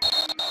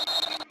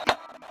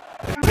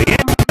 The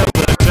end of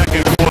the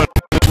second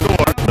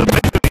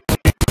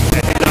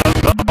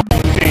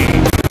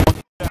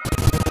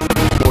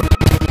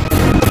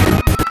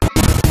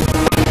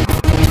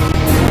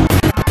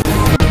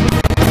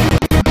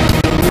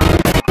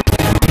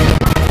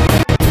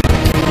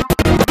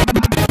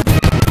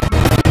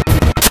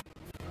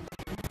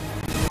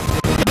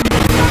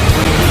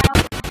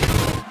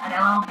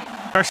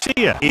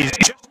Garcia is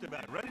just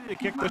about ready to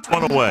kick this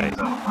one away. Way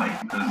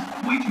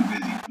too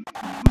busy.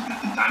 Who's got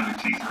the time to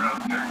chase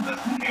around dirt and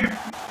less than air?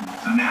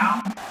 So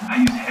now, I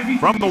use heavy...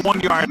 From the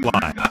 1-yard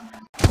line.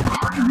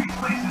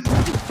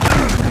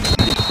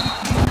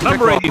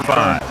 Number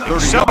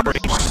 85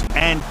 celebrates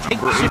and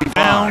takes it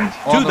down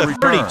to the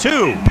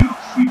 32.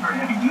 Sweeper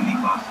heavy-duty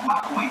gloves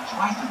lock away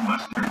twice as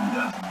much dirt and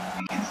dust.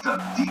 It gets stuck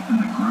deep in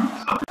the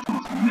grooves other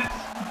tools can miss.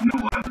 You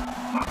know what?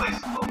 My place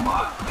is a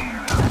lot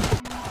cleaner now.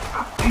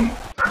 Stop cleaning.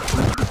 Start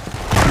slippers.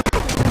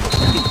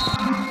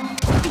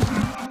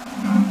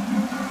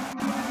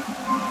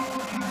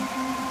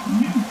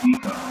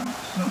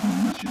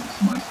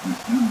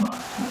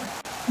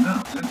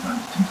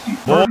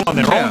 Ball on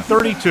their own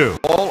 32.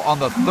 Ball on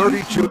the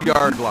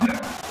 32-yard line.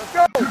 Let's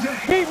go.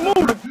 Keep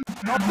moving.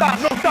 No stop.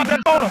 No stop.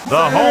 That's on us.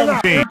 The home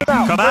team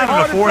come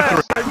out in the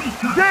 4-3.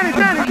 Danny.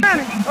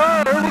 All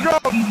right, here we go.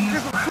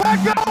 Get some slack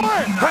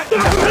going.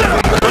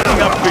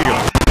 Looking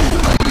upfield.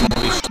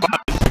 He's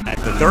spotted at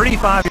the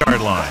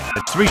 35-yard line.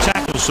 That's 3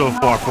 tackles so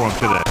far for him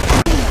today.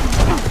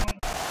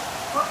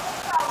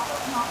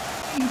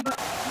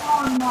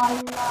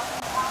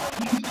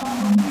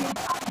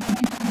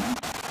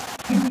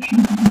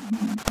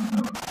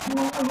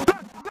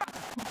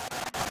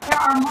 There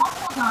are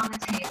multiples on the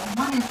table.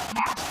 One is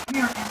cash.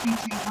 Here at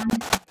FHA 1.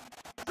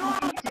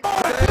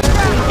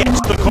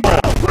 Gets the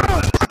call.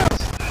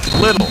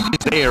 Little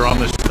is there on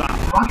the stop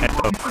at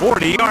the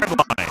 40-yard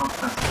line.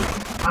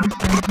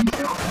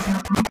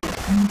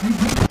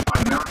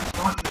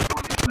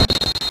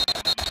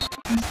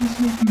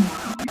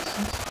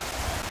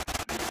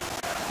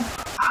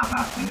 How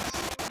about this?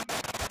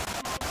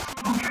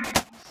 Okay,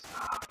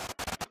 stop.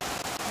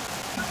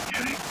 Just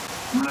kidding.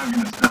 We're not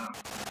gonna stop.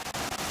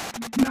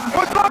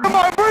 What's talking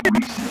about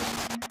breathe?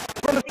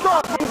 From the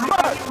start, from the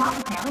side.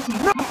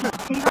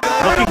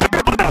 Looking to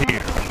come out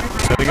here.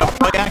 Setting up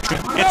play action.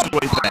 Gets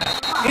away back.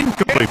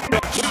 Incomplete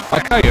pitch. I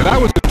tell you, that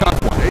was a tough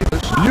one.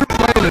 You're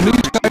playing in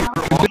these type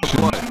of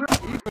conditions.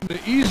 Even the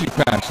easy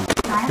passes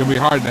can be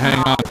hard to hang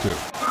on to.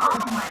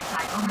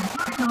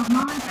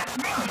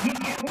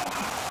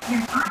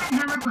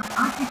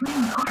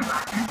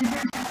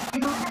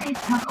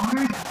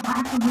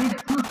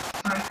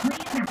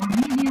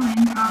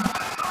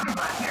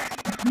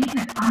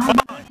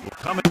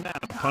 Coming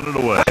down, punt it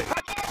away.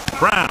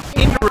 Brown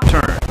in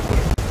return.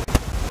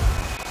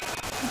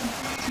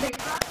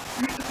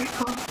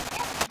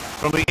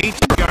 From the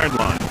 18-yard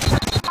line.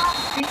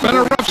 Been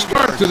a rough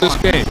start to this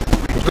game,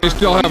 but they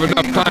still have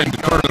enough time to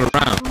turn it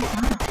around.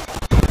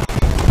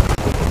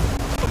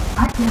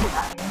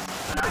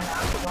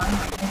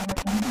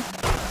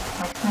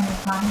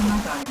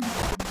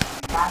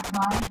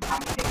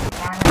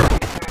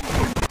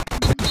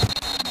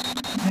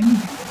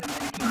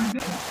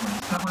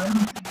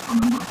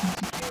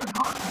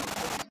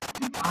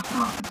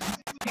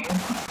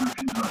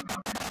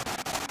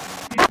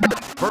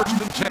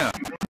 First and 10.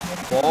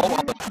 Ball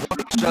on the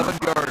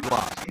 27-yard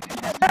line.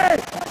 Hey,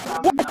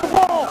 what's the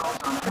ball?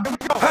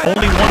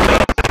 Only one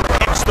man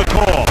gets the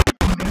call.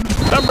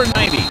 Number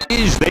 90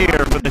 is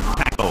there for the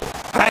tackle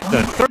at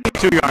the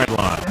 32-yard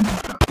line.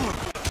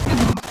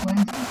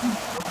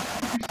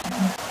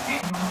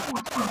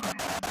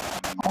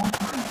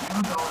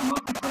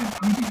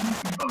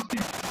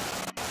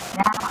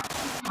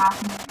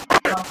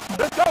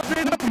 Let's go,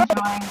 Gene. Let's go.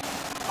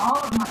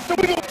 So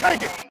we gonna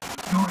take it.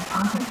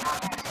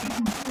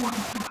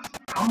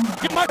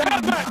 Get my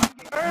hat back.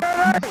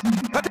 Hey.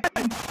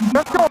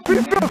 Let's go.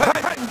 Peace through.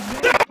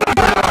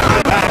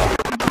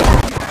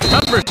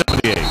 Number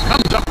 78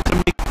 comes up to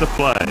make the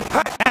play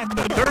at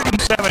the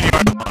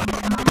 37-yard line.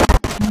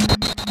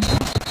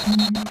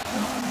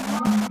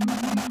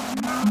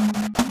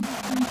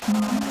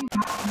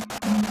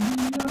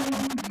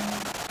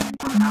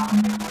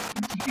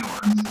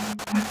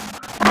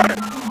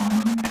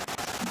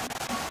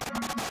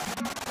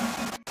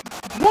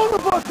 One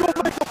of us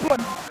gonna make a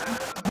play.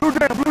 Blue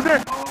jam.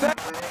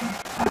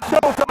 It's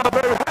showtime,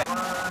 baby.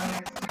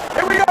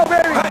 Here we go,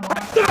 baby.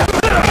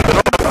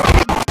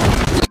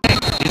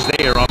 Is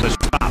there on the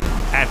stop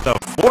at the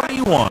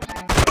 41.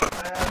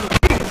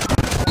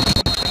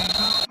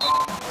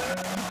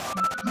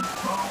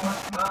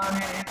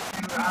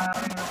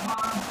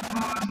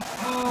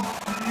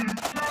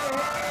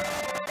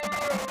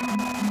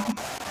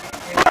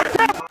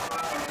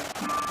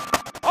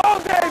 All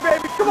day,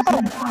 baby. Come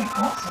on.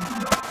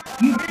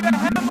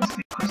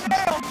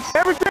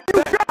 Everything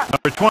you got.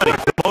 Number 20,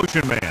 the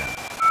motion man.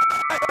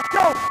 Let's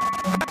go.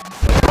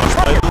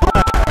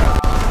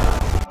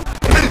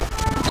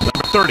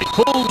 Number 30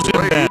 pulls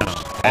him down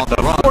at the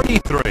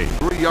 43.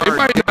 They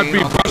might not be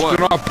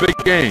busting off big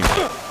games,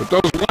 but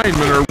those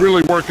linemen are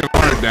really working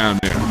hard down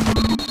there.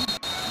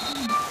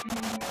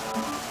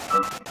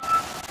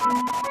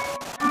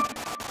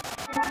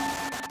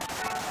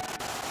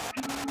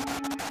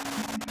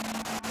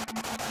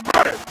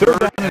 Third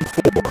down and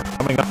 4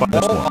 coming up on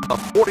this Ball one. on the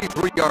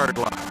 43-yard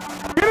line.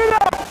 Get it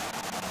up.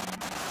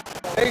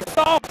 Hey,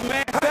 soft,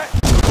 man.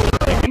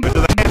 Taking it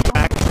to the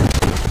halfback.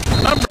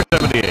 Number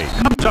 78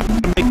 comes up to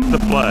make the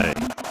play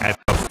at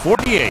the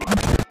 48.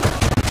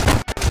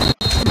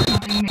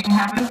 Something may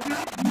happen to it.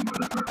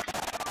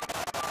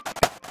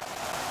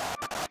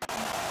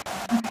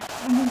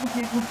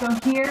 Okay, let's go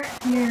here,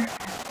 here, and there.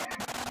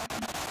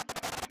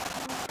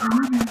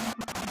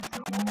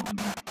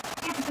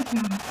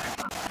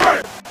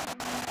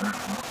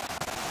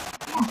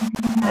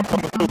 I'm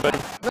coming through, baby.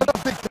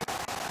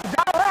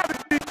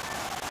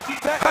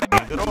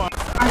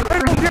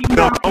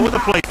 Go over the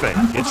play fake.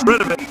 Gets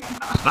rid of it.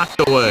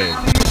 Knocked away.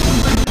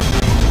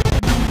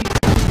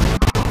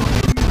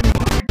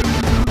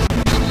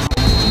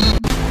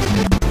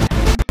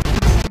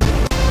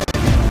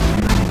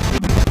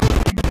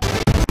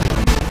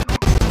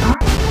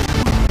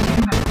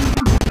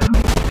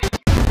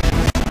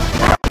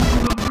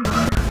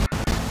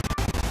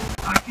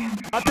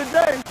 Not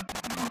today.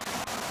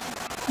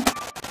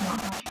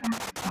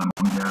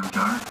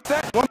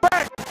 One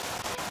back.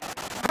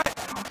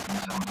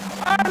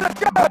 Hey, let's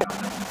go.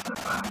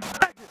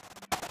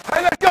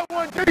 Hey, let's go,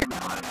 one deep.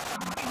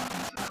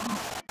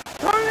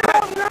 Turn it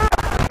up now.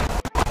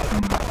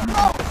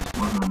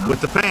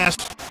 With the pass,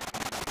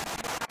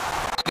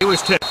 he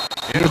was tipped.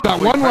 There's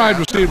not one wide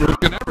receiver who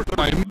can ever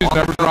claim he's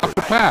never dropped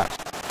a pass.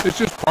 It's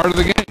just part of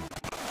the game.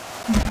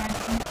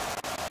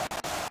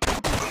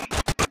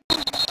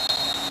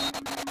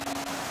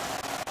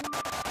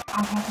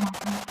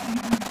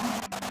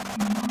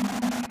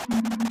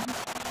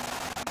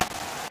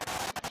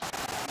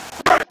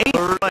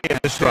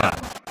 This drive.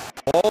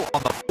 Ball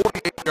on the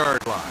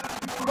 48-yard line.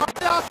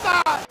 Right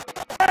outside.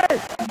 Hey,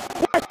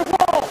 watch the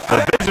ball. The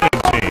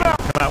visiting team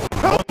come out with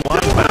one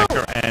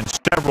linebacker and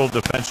several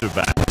defensive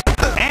backs.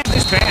 And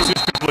this pass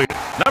is completed.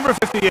 Number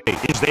 58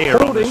 is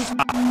there on the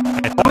stop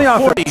at the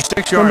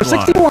 46-yard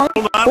line. 61,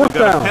 Hold on, we've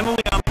got a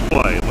penalty on the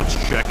play. Let's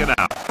check it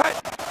out.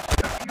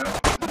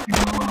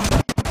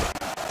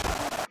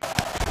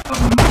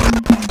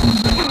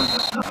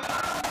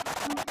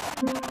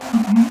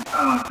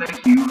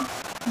 Thank you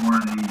for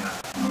the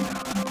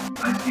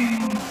ice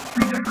skating and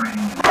street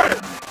decorating. I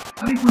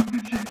think we're in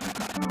good shape.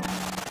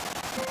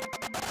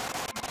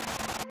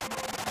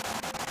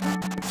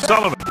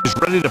 Sullivan is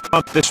ready to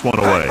punt this one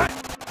away.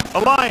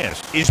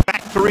 Elias is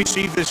back to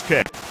receive this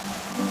kick.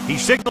 He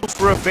signals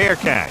for a fair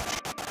catch.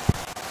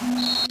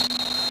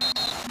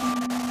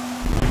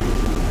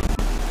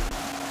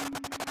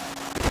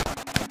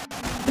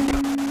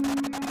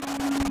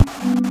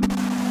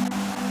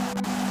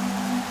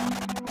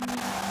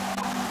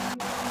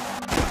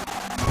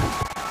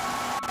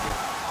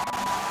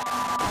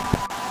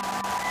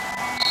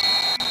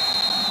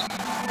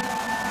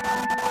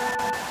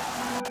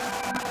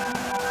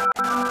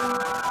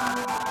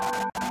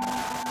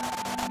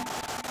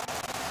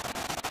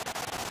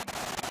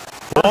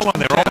 Ball on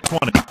their own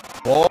 20.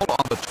 Ball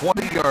on the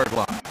 20-yard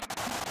line.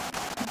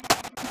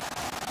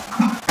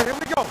 Here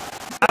we go.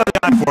 Out of the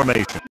I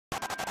formation.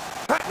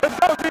 Let's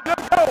go, G.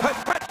 Let's go.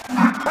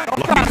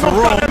 Looking for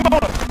room.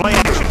 Play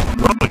action.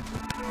 Rolling.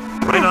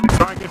 Right on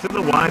target to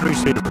the wide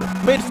receiver.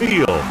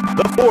 Midfield.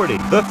 The 40.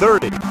 The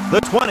 30.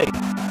 The 20.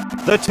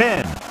 The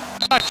 10.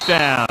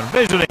 Touchdown.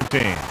 Visiting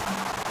team.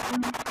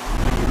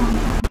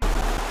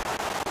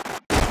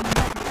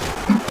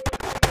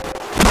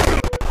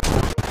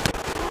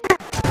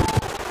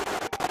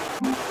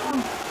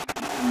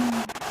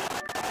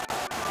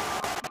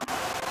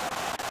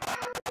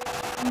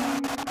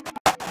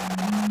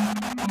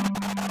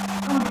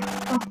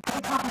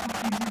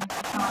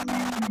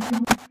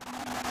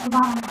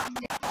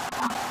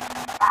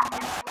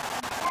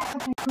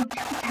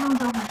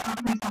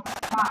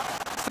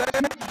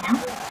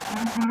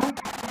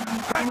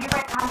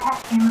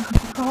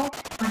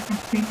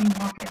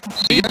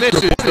 He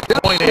misses the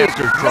point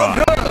after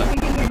try.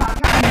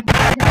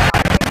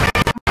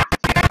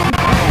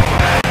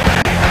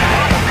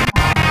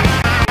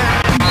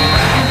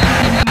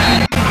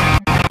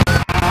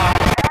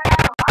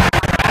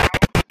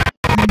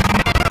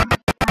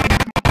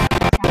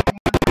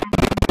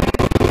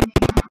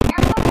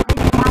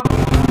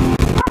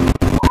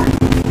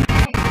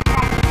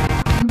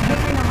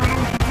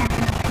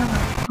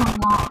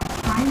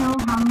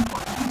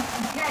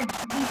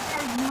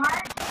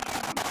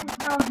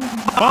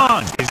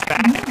 Bond is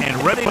back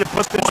and ready to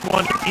put this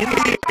one in the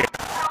air.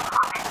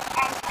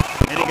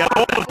 And he got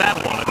hold of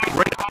that one. A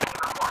great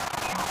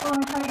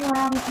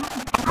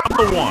from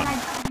the one.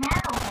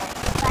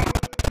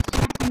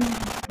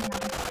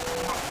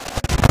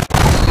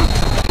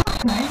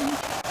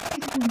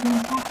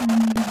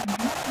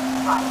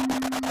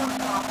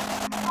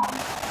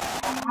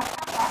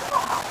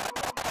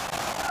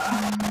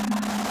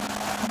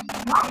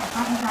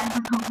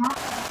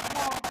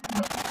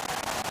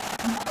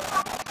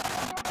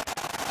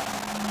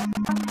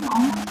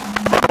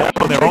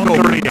 On their own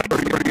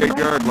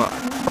 38-yard line.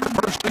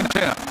 First and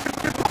 10.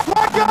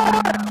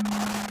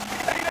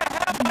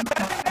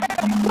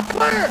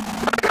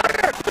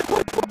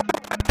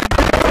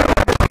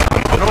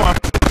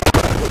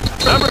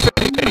 Number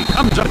 58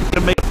 comes up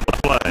to make the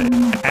play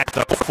at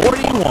the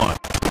 41.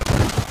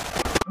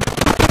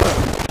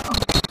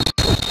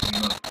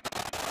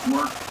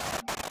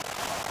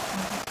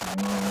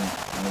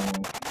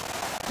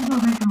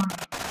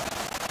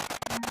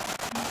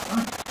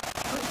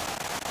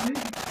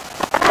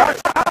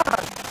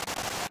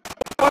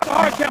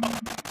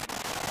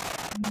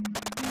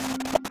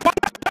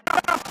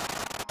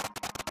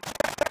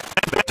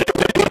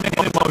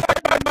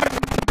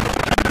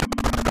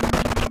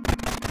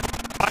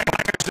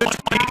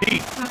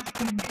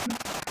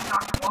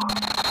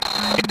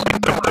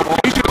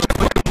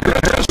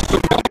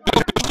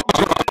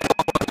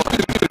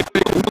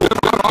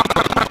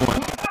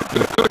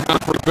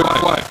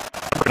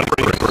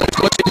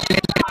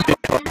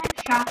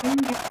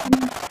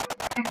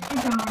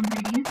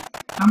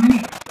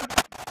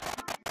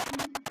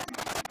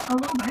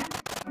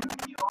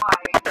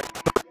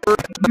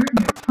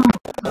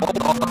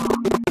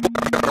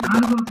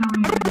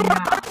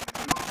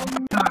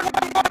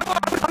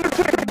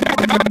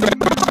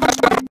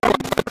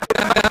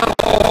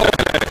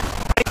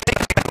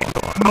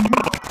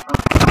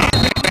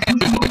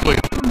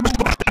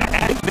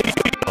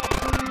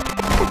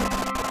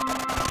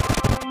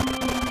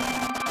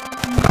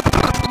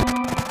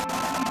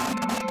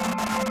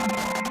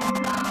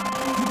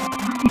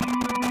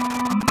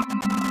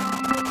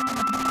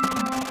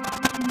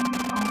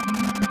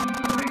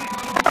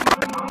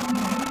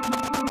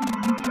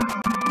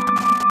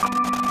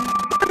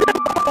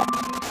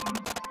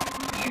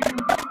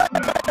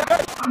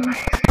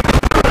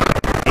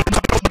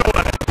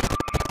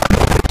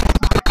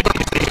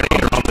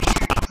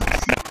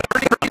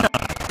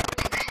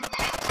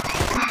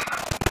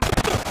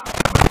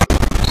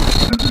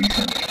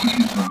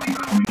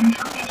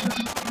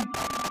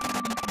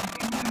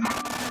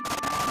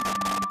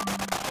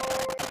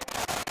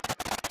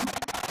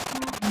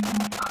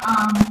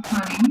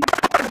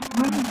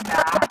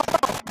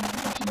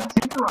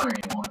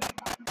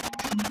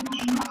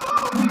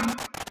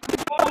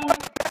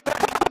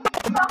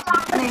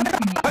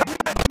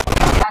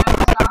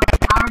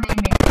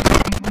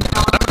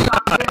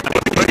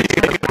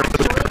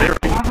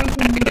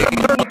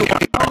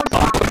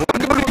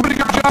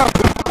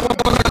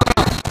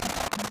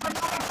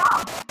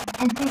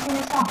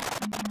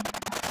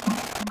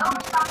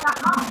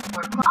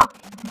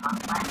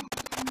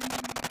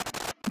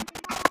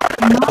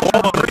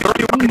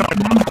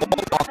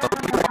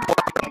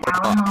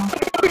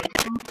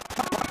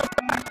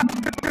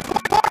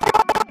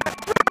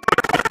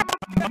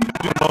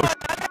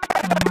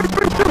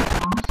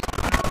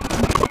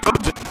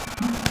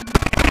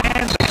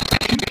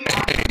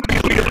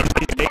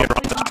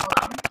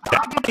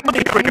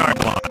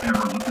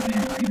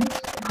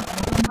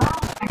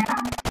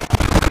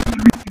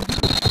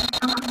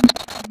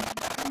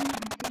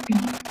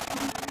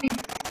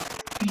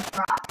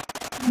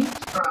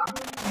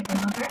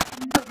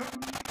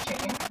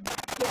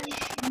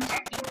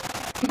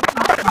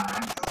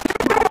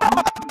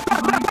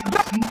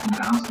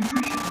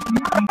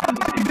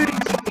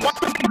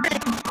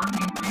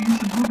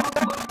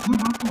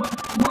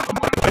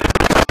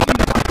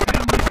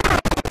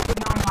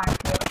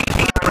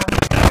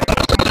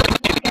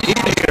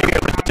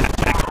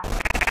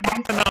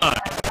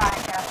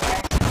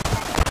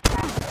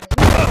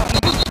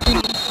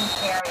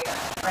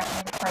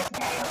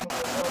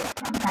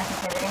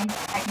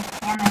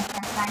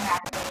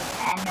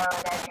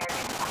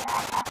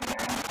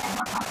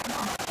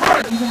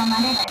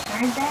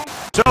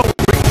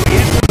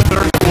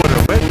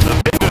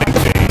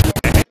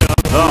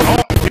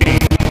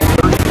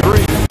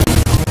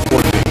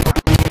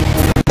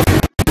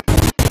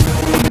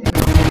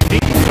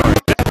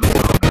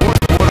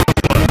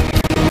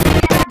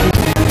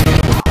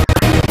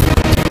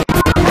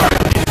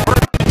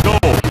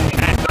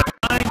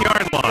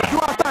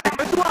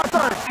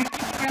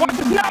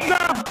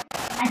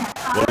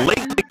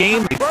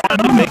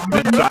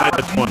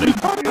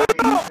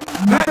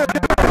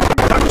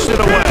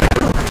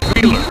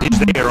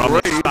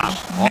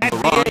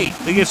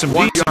 Get some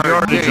decent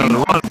yardage on the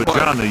run, but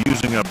John, they're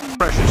using a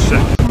precious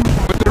second.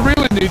 What they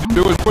really need to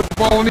do is put the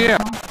ball in the air.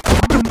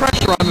 Put some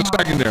pressure on the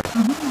secondary.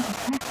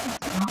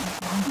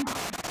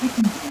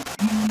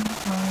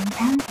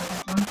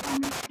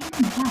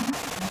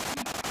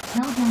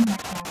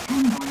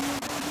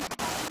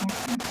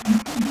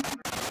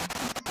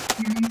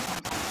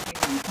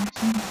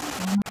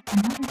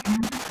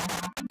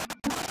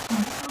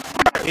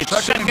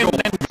 It's second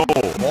and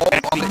goal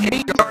at the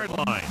 8-yard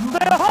line.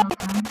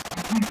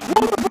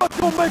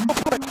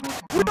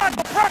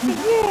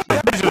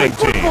 The visiting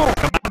team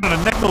come out on a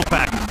nickel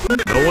pack.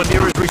 No one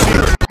near his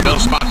receiver. They'll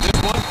spot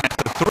this one at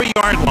the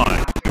 3-yard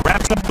line. He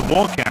wraps up the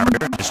ball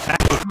carrier. His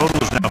tackle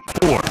total is now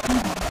 4.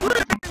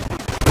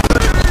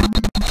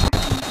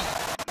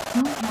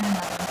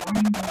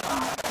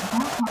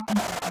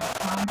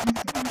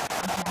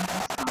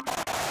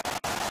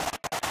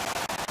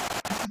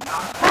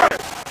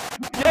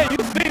 Yeah, you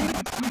see me.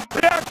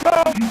 There I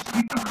come.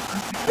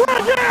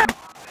 Right here.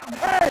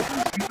 Hey,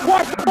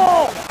 watch the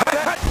ball.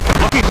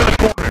 Looking for the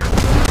corner.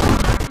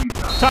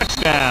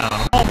 Touchdown,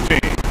 home team.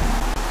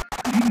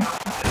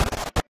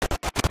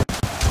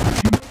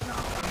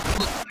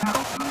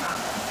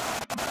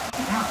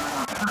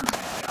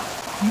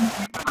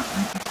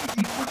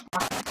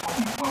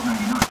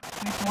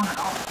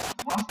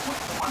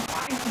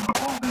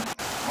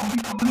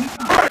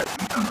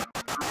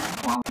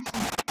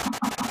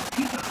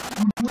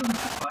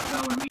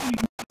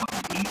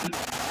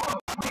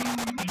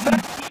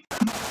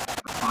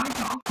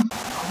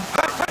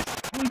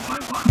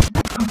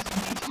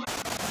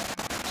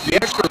 The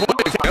extra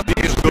point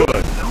is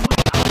good.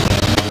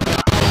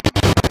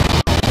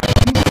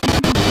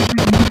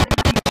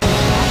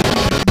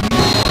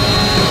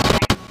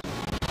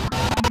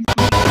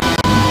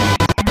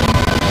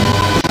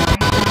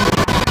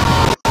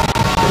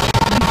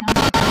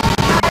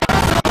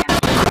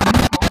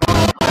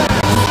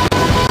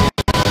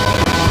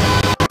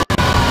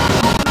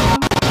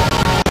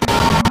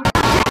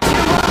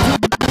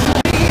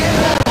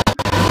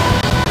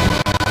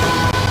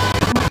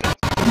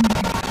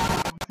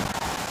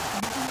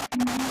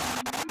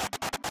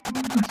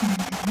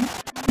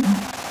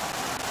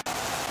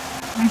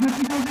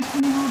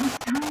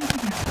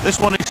 This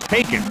one is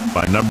taken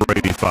by number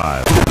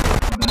 85.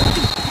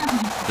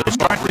 They'll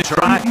start this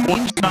drive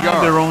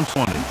inside their own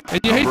 20.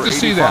 And you hate to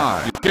see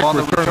that. Your kick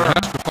returner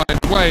has to find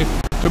a way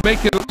to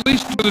make it at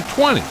least to the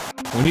 20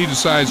 when he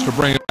decides to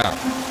bring it out.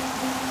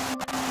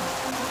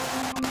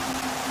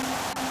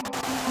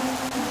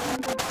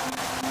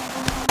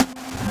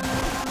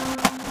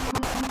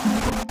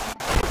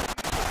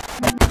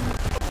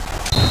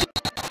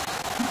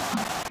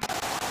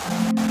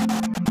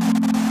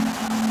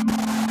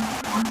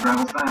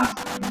 Travel fast.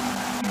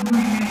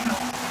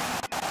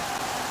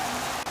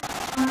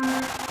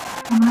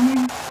 Come on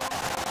in.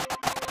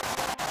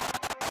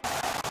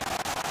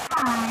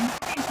 Hi,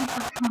 thank you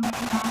for coming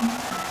down.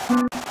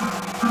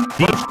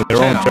 Deep to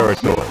their own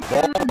territory.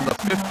 Ball on the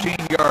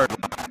 15-yard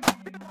line.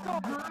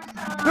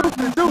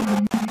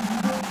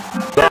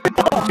 The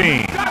home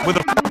team with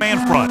a four-man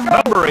front.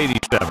 Number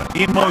 87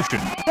 in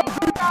motion.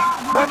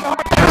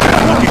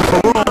 Looking for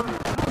room.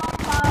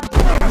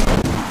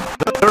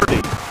 The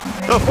 30.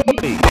 The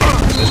 40.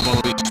 This one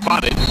will be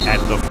spotted at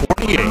the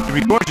 48. He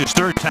records his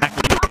third tackle.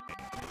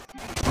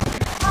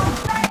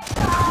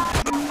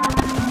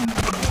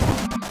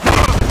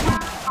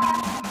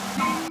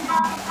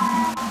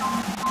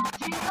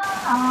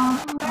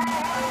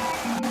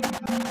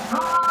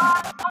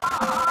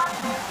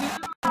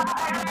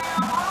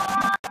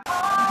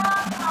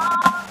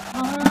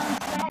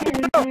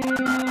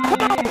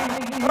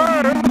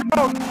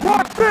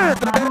 Watch this!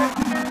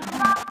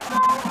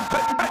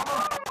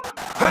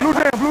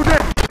 Blue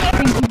jam!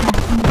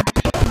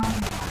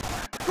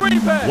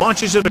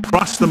 Launches it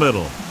across the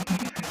middle.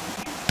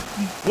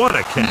 What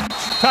a catch.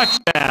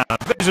 Touchdown,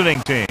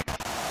 visiting team.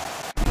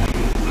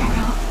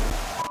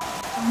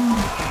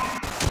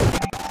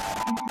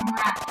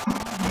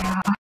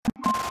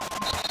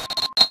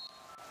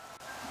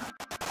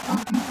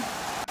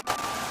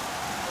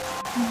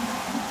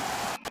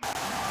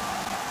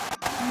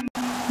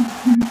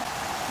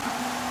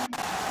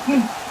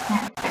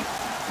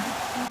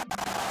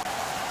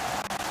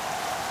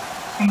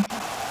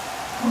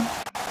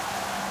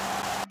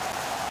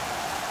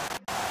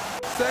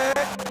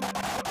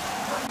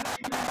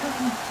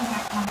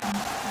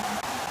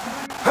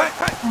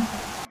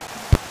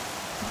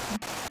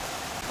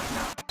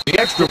 The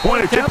extra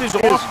point attempt is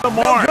off the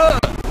mark.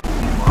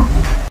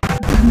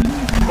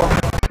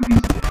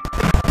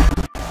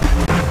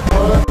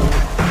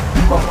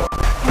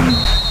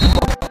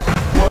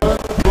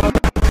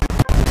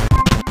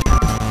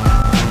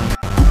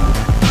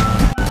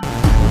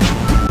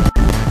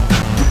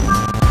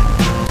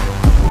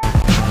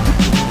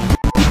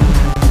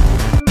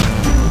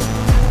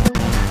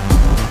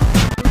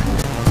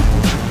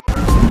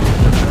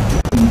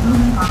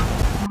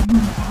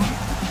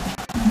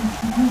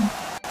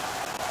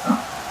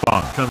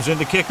 Comes in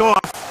to kick off.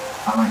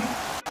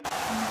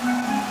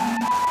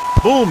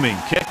 Booming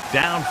kick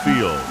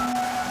downfield.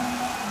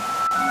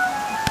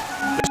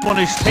 This one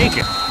is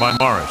taken by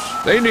Morris.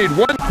 They need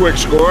one quick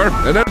score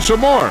and then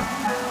some more.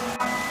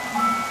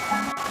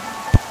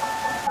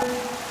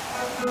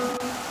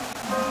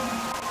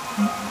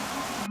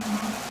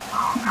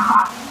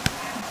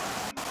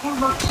 It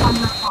looks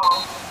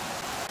wonderful.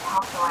 How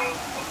do I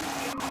thank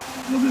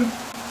you? Will do.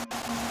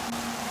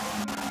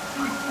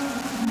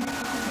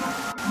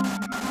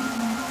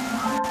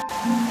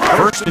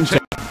 First and 10.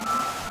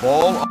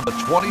 Ball on the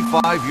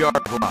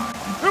 25-yard line.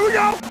 Here we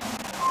go!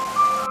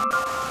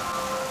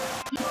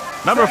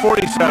 Number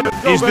 47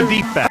 is the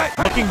deep back,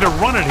 looking to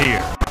run it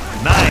here.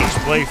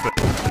 Nice play for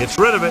it. Gets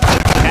rid of it.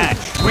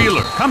 Catch.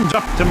 Wheeler comes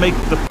up to make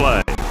the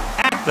play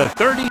at the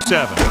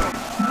 37.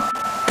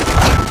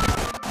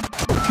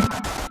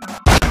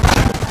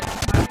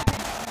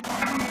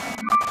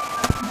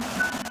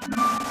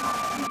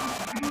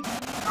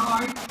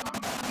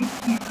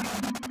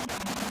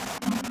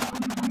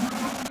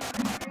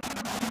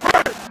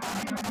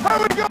 Here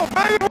we go,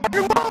 baby! Rock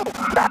and roll!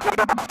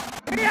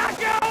 Here I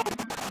go!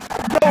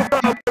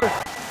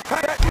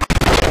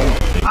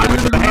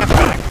 Into the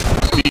halfback.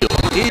 Field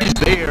is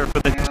there for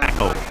the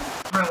tackle.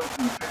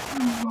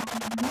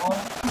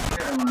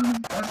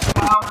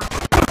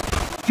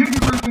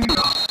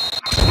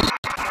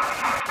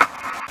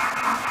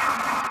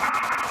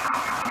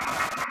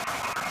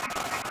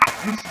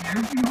 This year,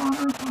 the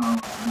honor of our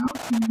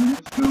announcement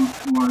goes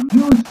to our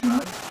newest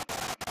judge.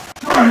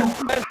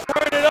 Let's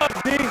turn it up,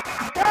 D.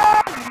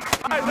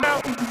 All right, now,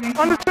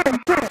 understand,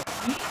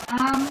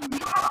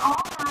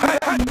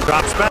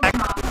 Drops back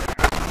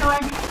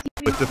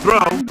with the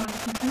throw.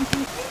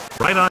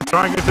 Right on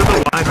target to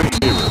the wide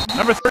receiver.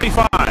 Number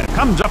 35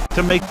 comes up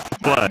to make the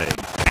play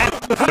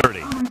at the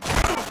 30.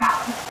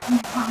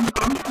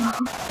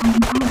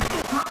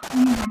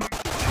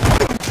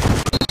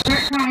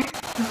 Third prize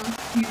goes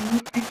to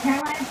the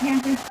Carolina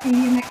Panthers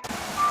Stadium.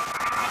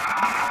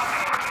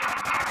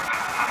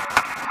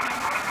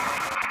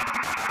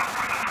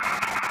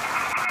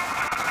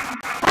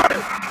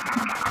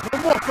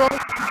 one more,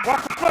 fellas.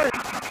 Watch the play.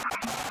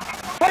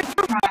 Hey,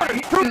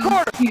 two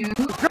quarters.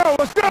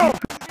 Let's go.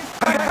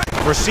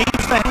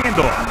 Receives the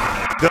handoff.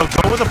 They'll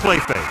go with a play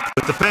fake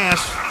with the pass,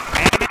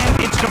 and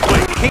it's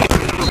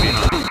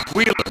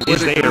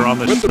is there on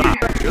the stop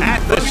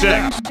at the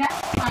 6.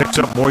 He picks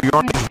up more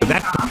yardage with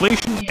that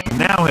completion and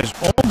now has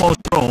almost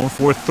thrown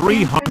for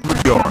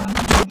 300 yards.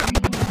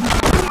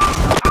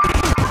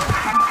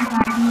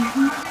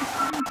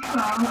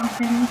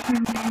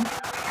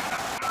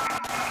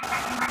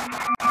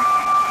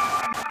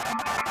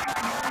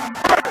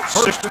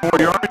 Six more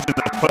yards in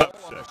the put-up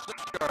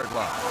 6-yard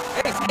line.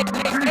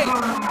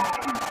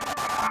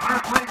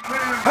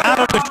 Out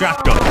of the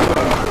shotgun.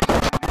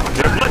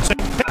 They're blitzing.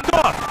 Picked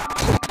off.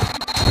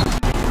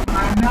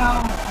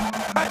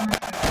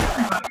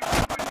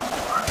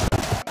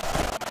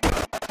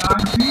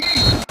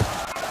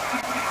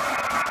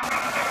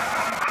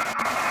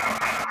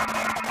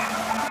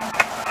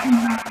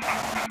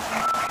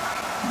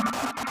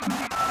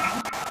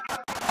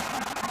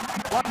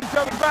 Watch each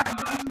other back.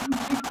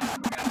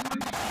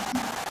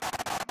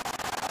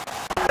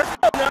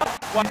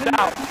 Watch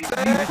out.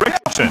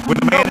 Richardson with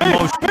the man in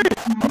motion.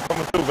 I'm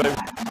coming through, baby.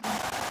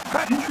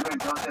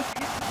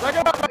 Back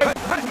it up, baby.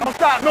 Don't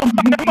stop.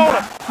 That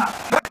motor.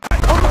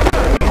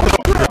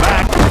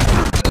 Back.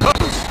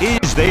 Cooks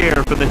is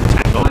there for the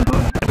tackle at the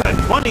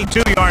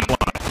 22-yard line.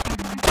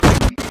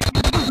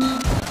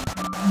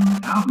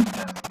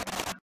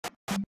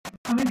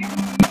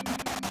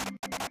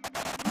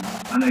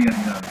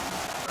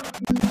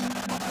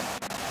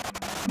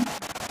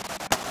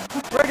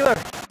 Regular.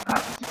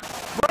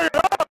 Bring it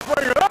up.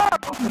 Bring it up.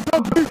 Let's go,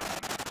 Pete.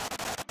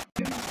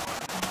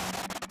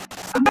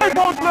 Hey,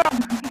 boys, now.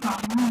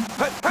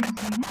 Hey.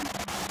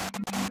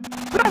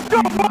 Let's go,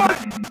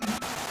 boys.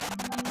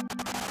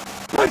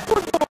 Play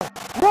football.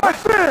 Right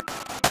there.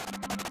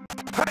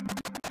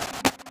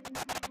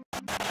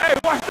 Hey,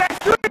 watch that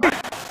street.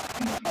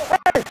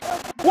 Hey,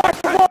 watch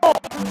the ball.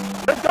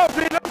 Let's go,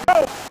 Pete. Let's go.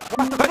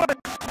 Watch the play.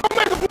 Go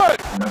make a play.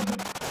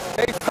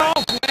 Hey,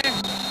 soft, man.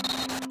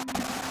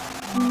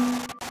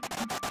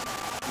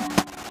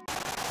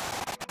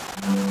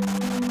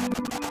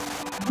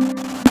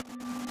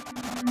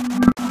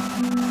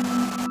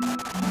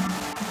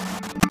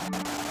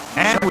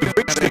 And we've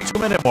reached the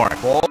 2-minute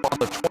mark. Ball on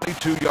the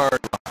 22-yard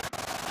line.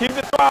 Keep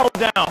the throttle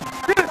down.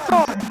 Get it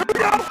started. Here we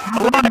go.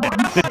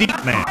 The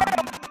deep man.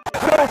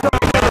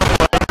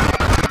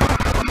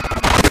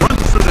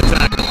 Runs through the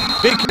tackle.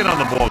 Big hit on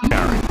the ball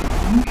carry.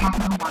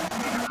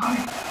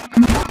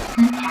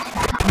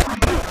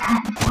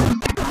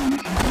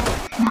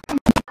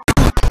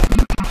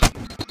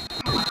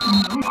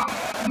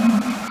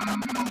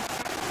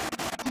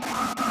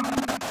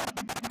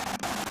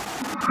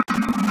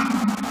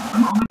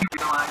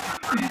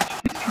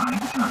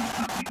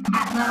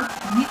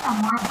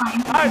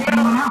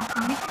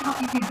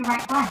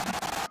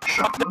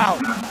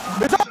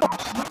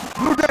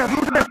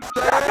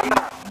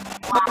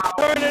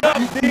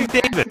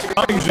 David,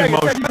 comes in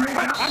motion.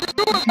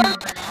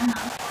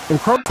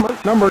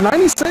 Encroachment number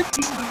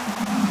 96.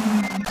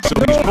 So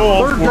he's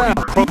called for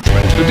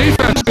encroachment. The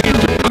defense needs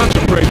to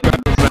concentrate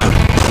better than that.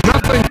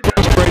 Nothing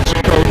frustrates a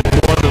coach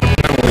more than a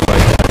penalty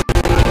like that.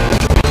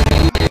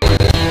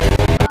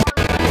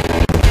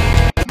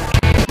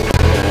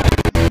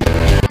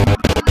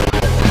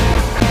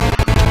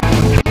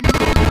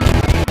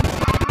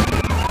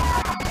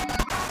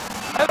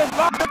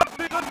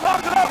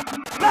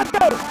 Let's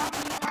go.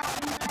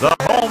 The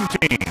home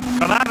team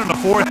come out in the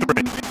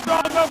 4-3.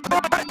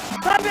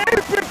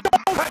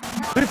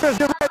 Defense,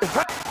 get ready.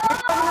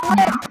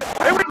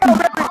 Here we go,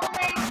 baby.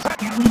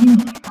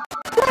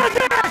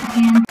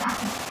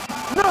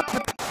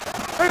 Nothing.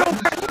 They don't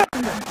take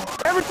nothing.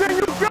 Everything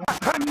you got.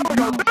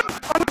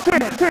 On the 10.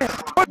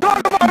 We're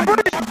talking about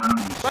it.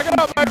 Back it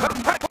up, baby.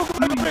 Who's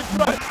going to make a big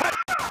play?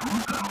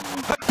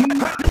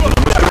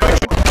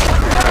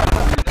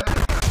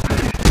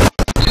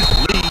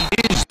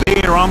 Lead is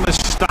there on the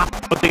stop,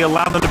 but they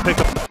allow them to pick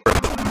up the first.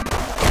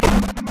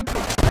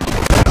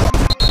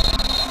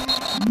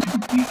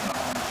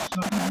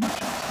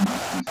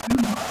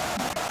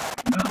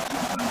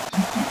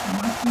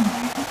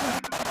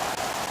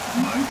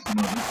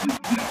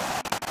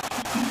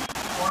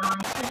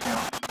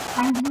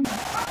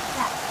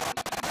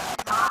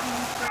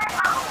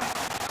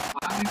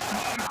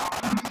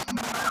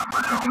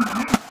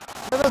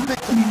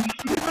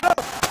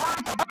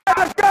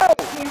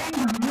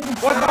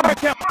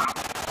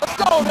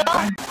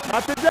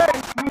 Not today.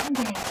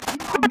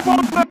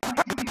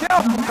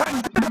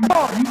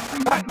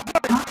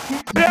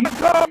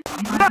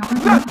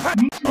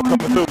 I'm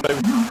coming through,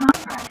 baby.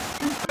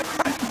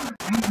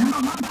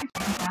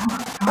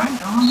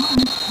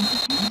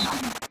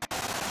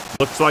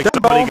 Looks like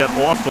somebody got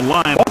off the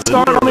line. False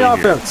start on the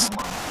offense.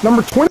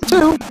 Number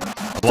 22.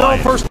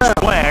 First down.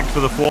 Flag for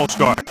the false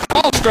start.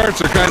 False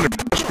starts are kind of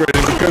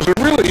frustrating because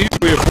they're really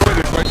easily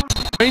avoided by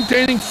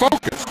maintaining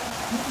focus.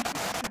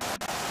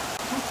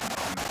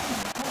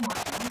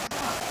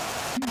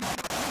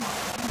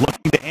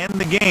 Looking to end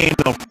the game,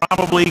 they'll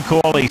probably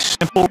call a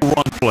simple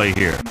run play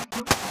here.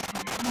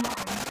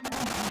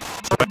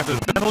 So after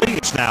the penalty,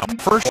 it's now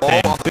first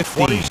and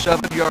 15.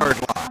 27-yard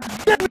line.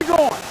 Get me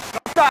going.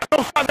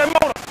 Don't stop that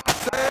motor.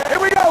 Here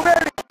we go,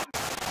 baby.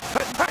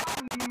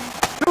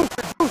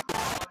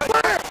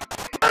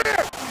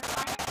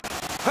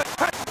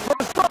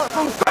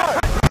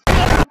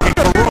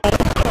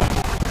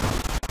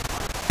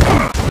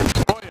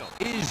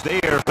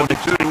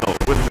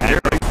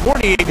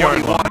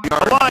 48-yard line.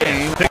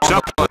 Elias picks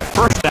up the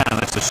first down.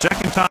 That's the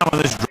second time on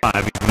this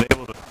drive he's been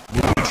able to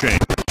move the chain.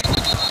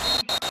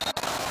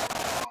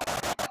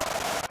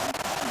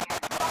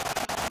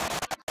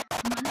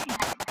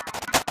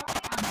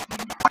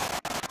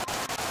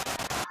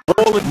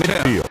 Ball at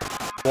midfield.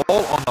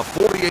 Ball on the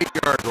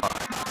 48-yard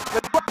line.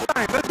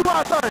 Let's do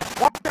our thing.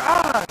 Watch your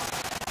eyes.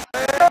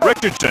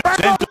 Richardson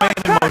sends the man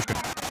in motion.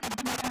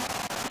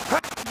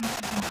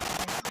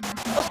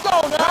 Let's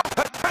go now.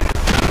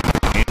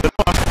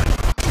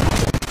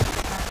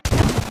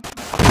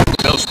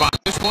 They'll spot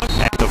this one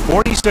at the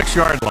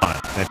 46-yard line.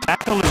 The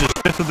tackle is his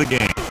fifth of the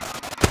game.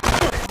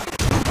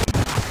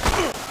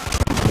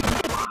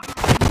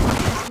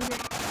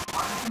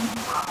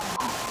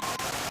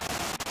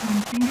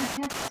 When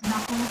fingertips,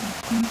 knuckles, and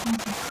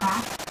pinpoints are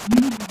cracked, you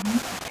need to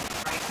rinse the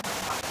right to the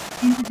point.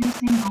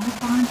 Introducing Gold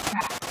Bond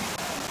Crack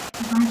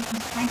Smoothie. Designed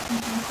precisely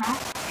for the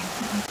cracks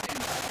instantly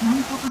smooth.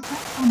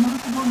 94% for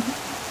noticeable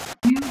improvements.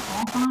 New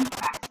Gold Bond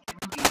Crack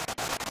Smoothie.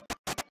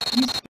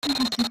 Your skin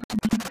has different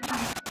needs at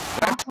night.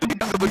 That's the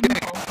end of the game.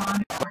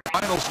 The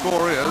final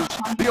score is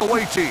the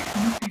away team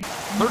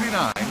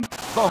 39,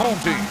 the home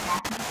team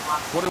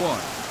 21.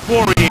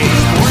 48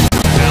 Sports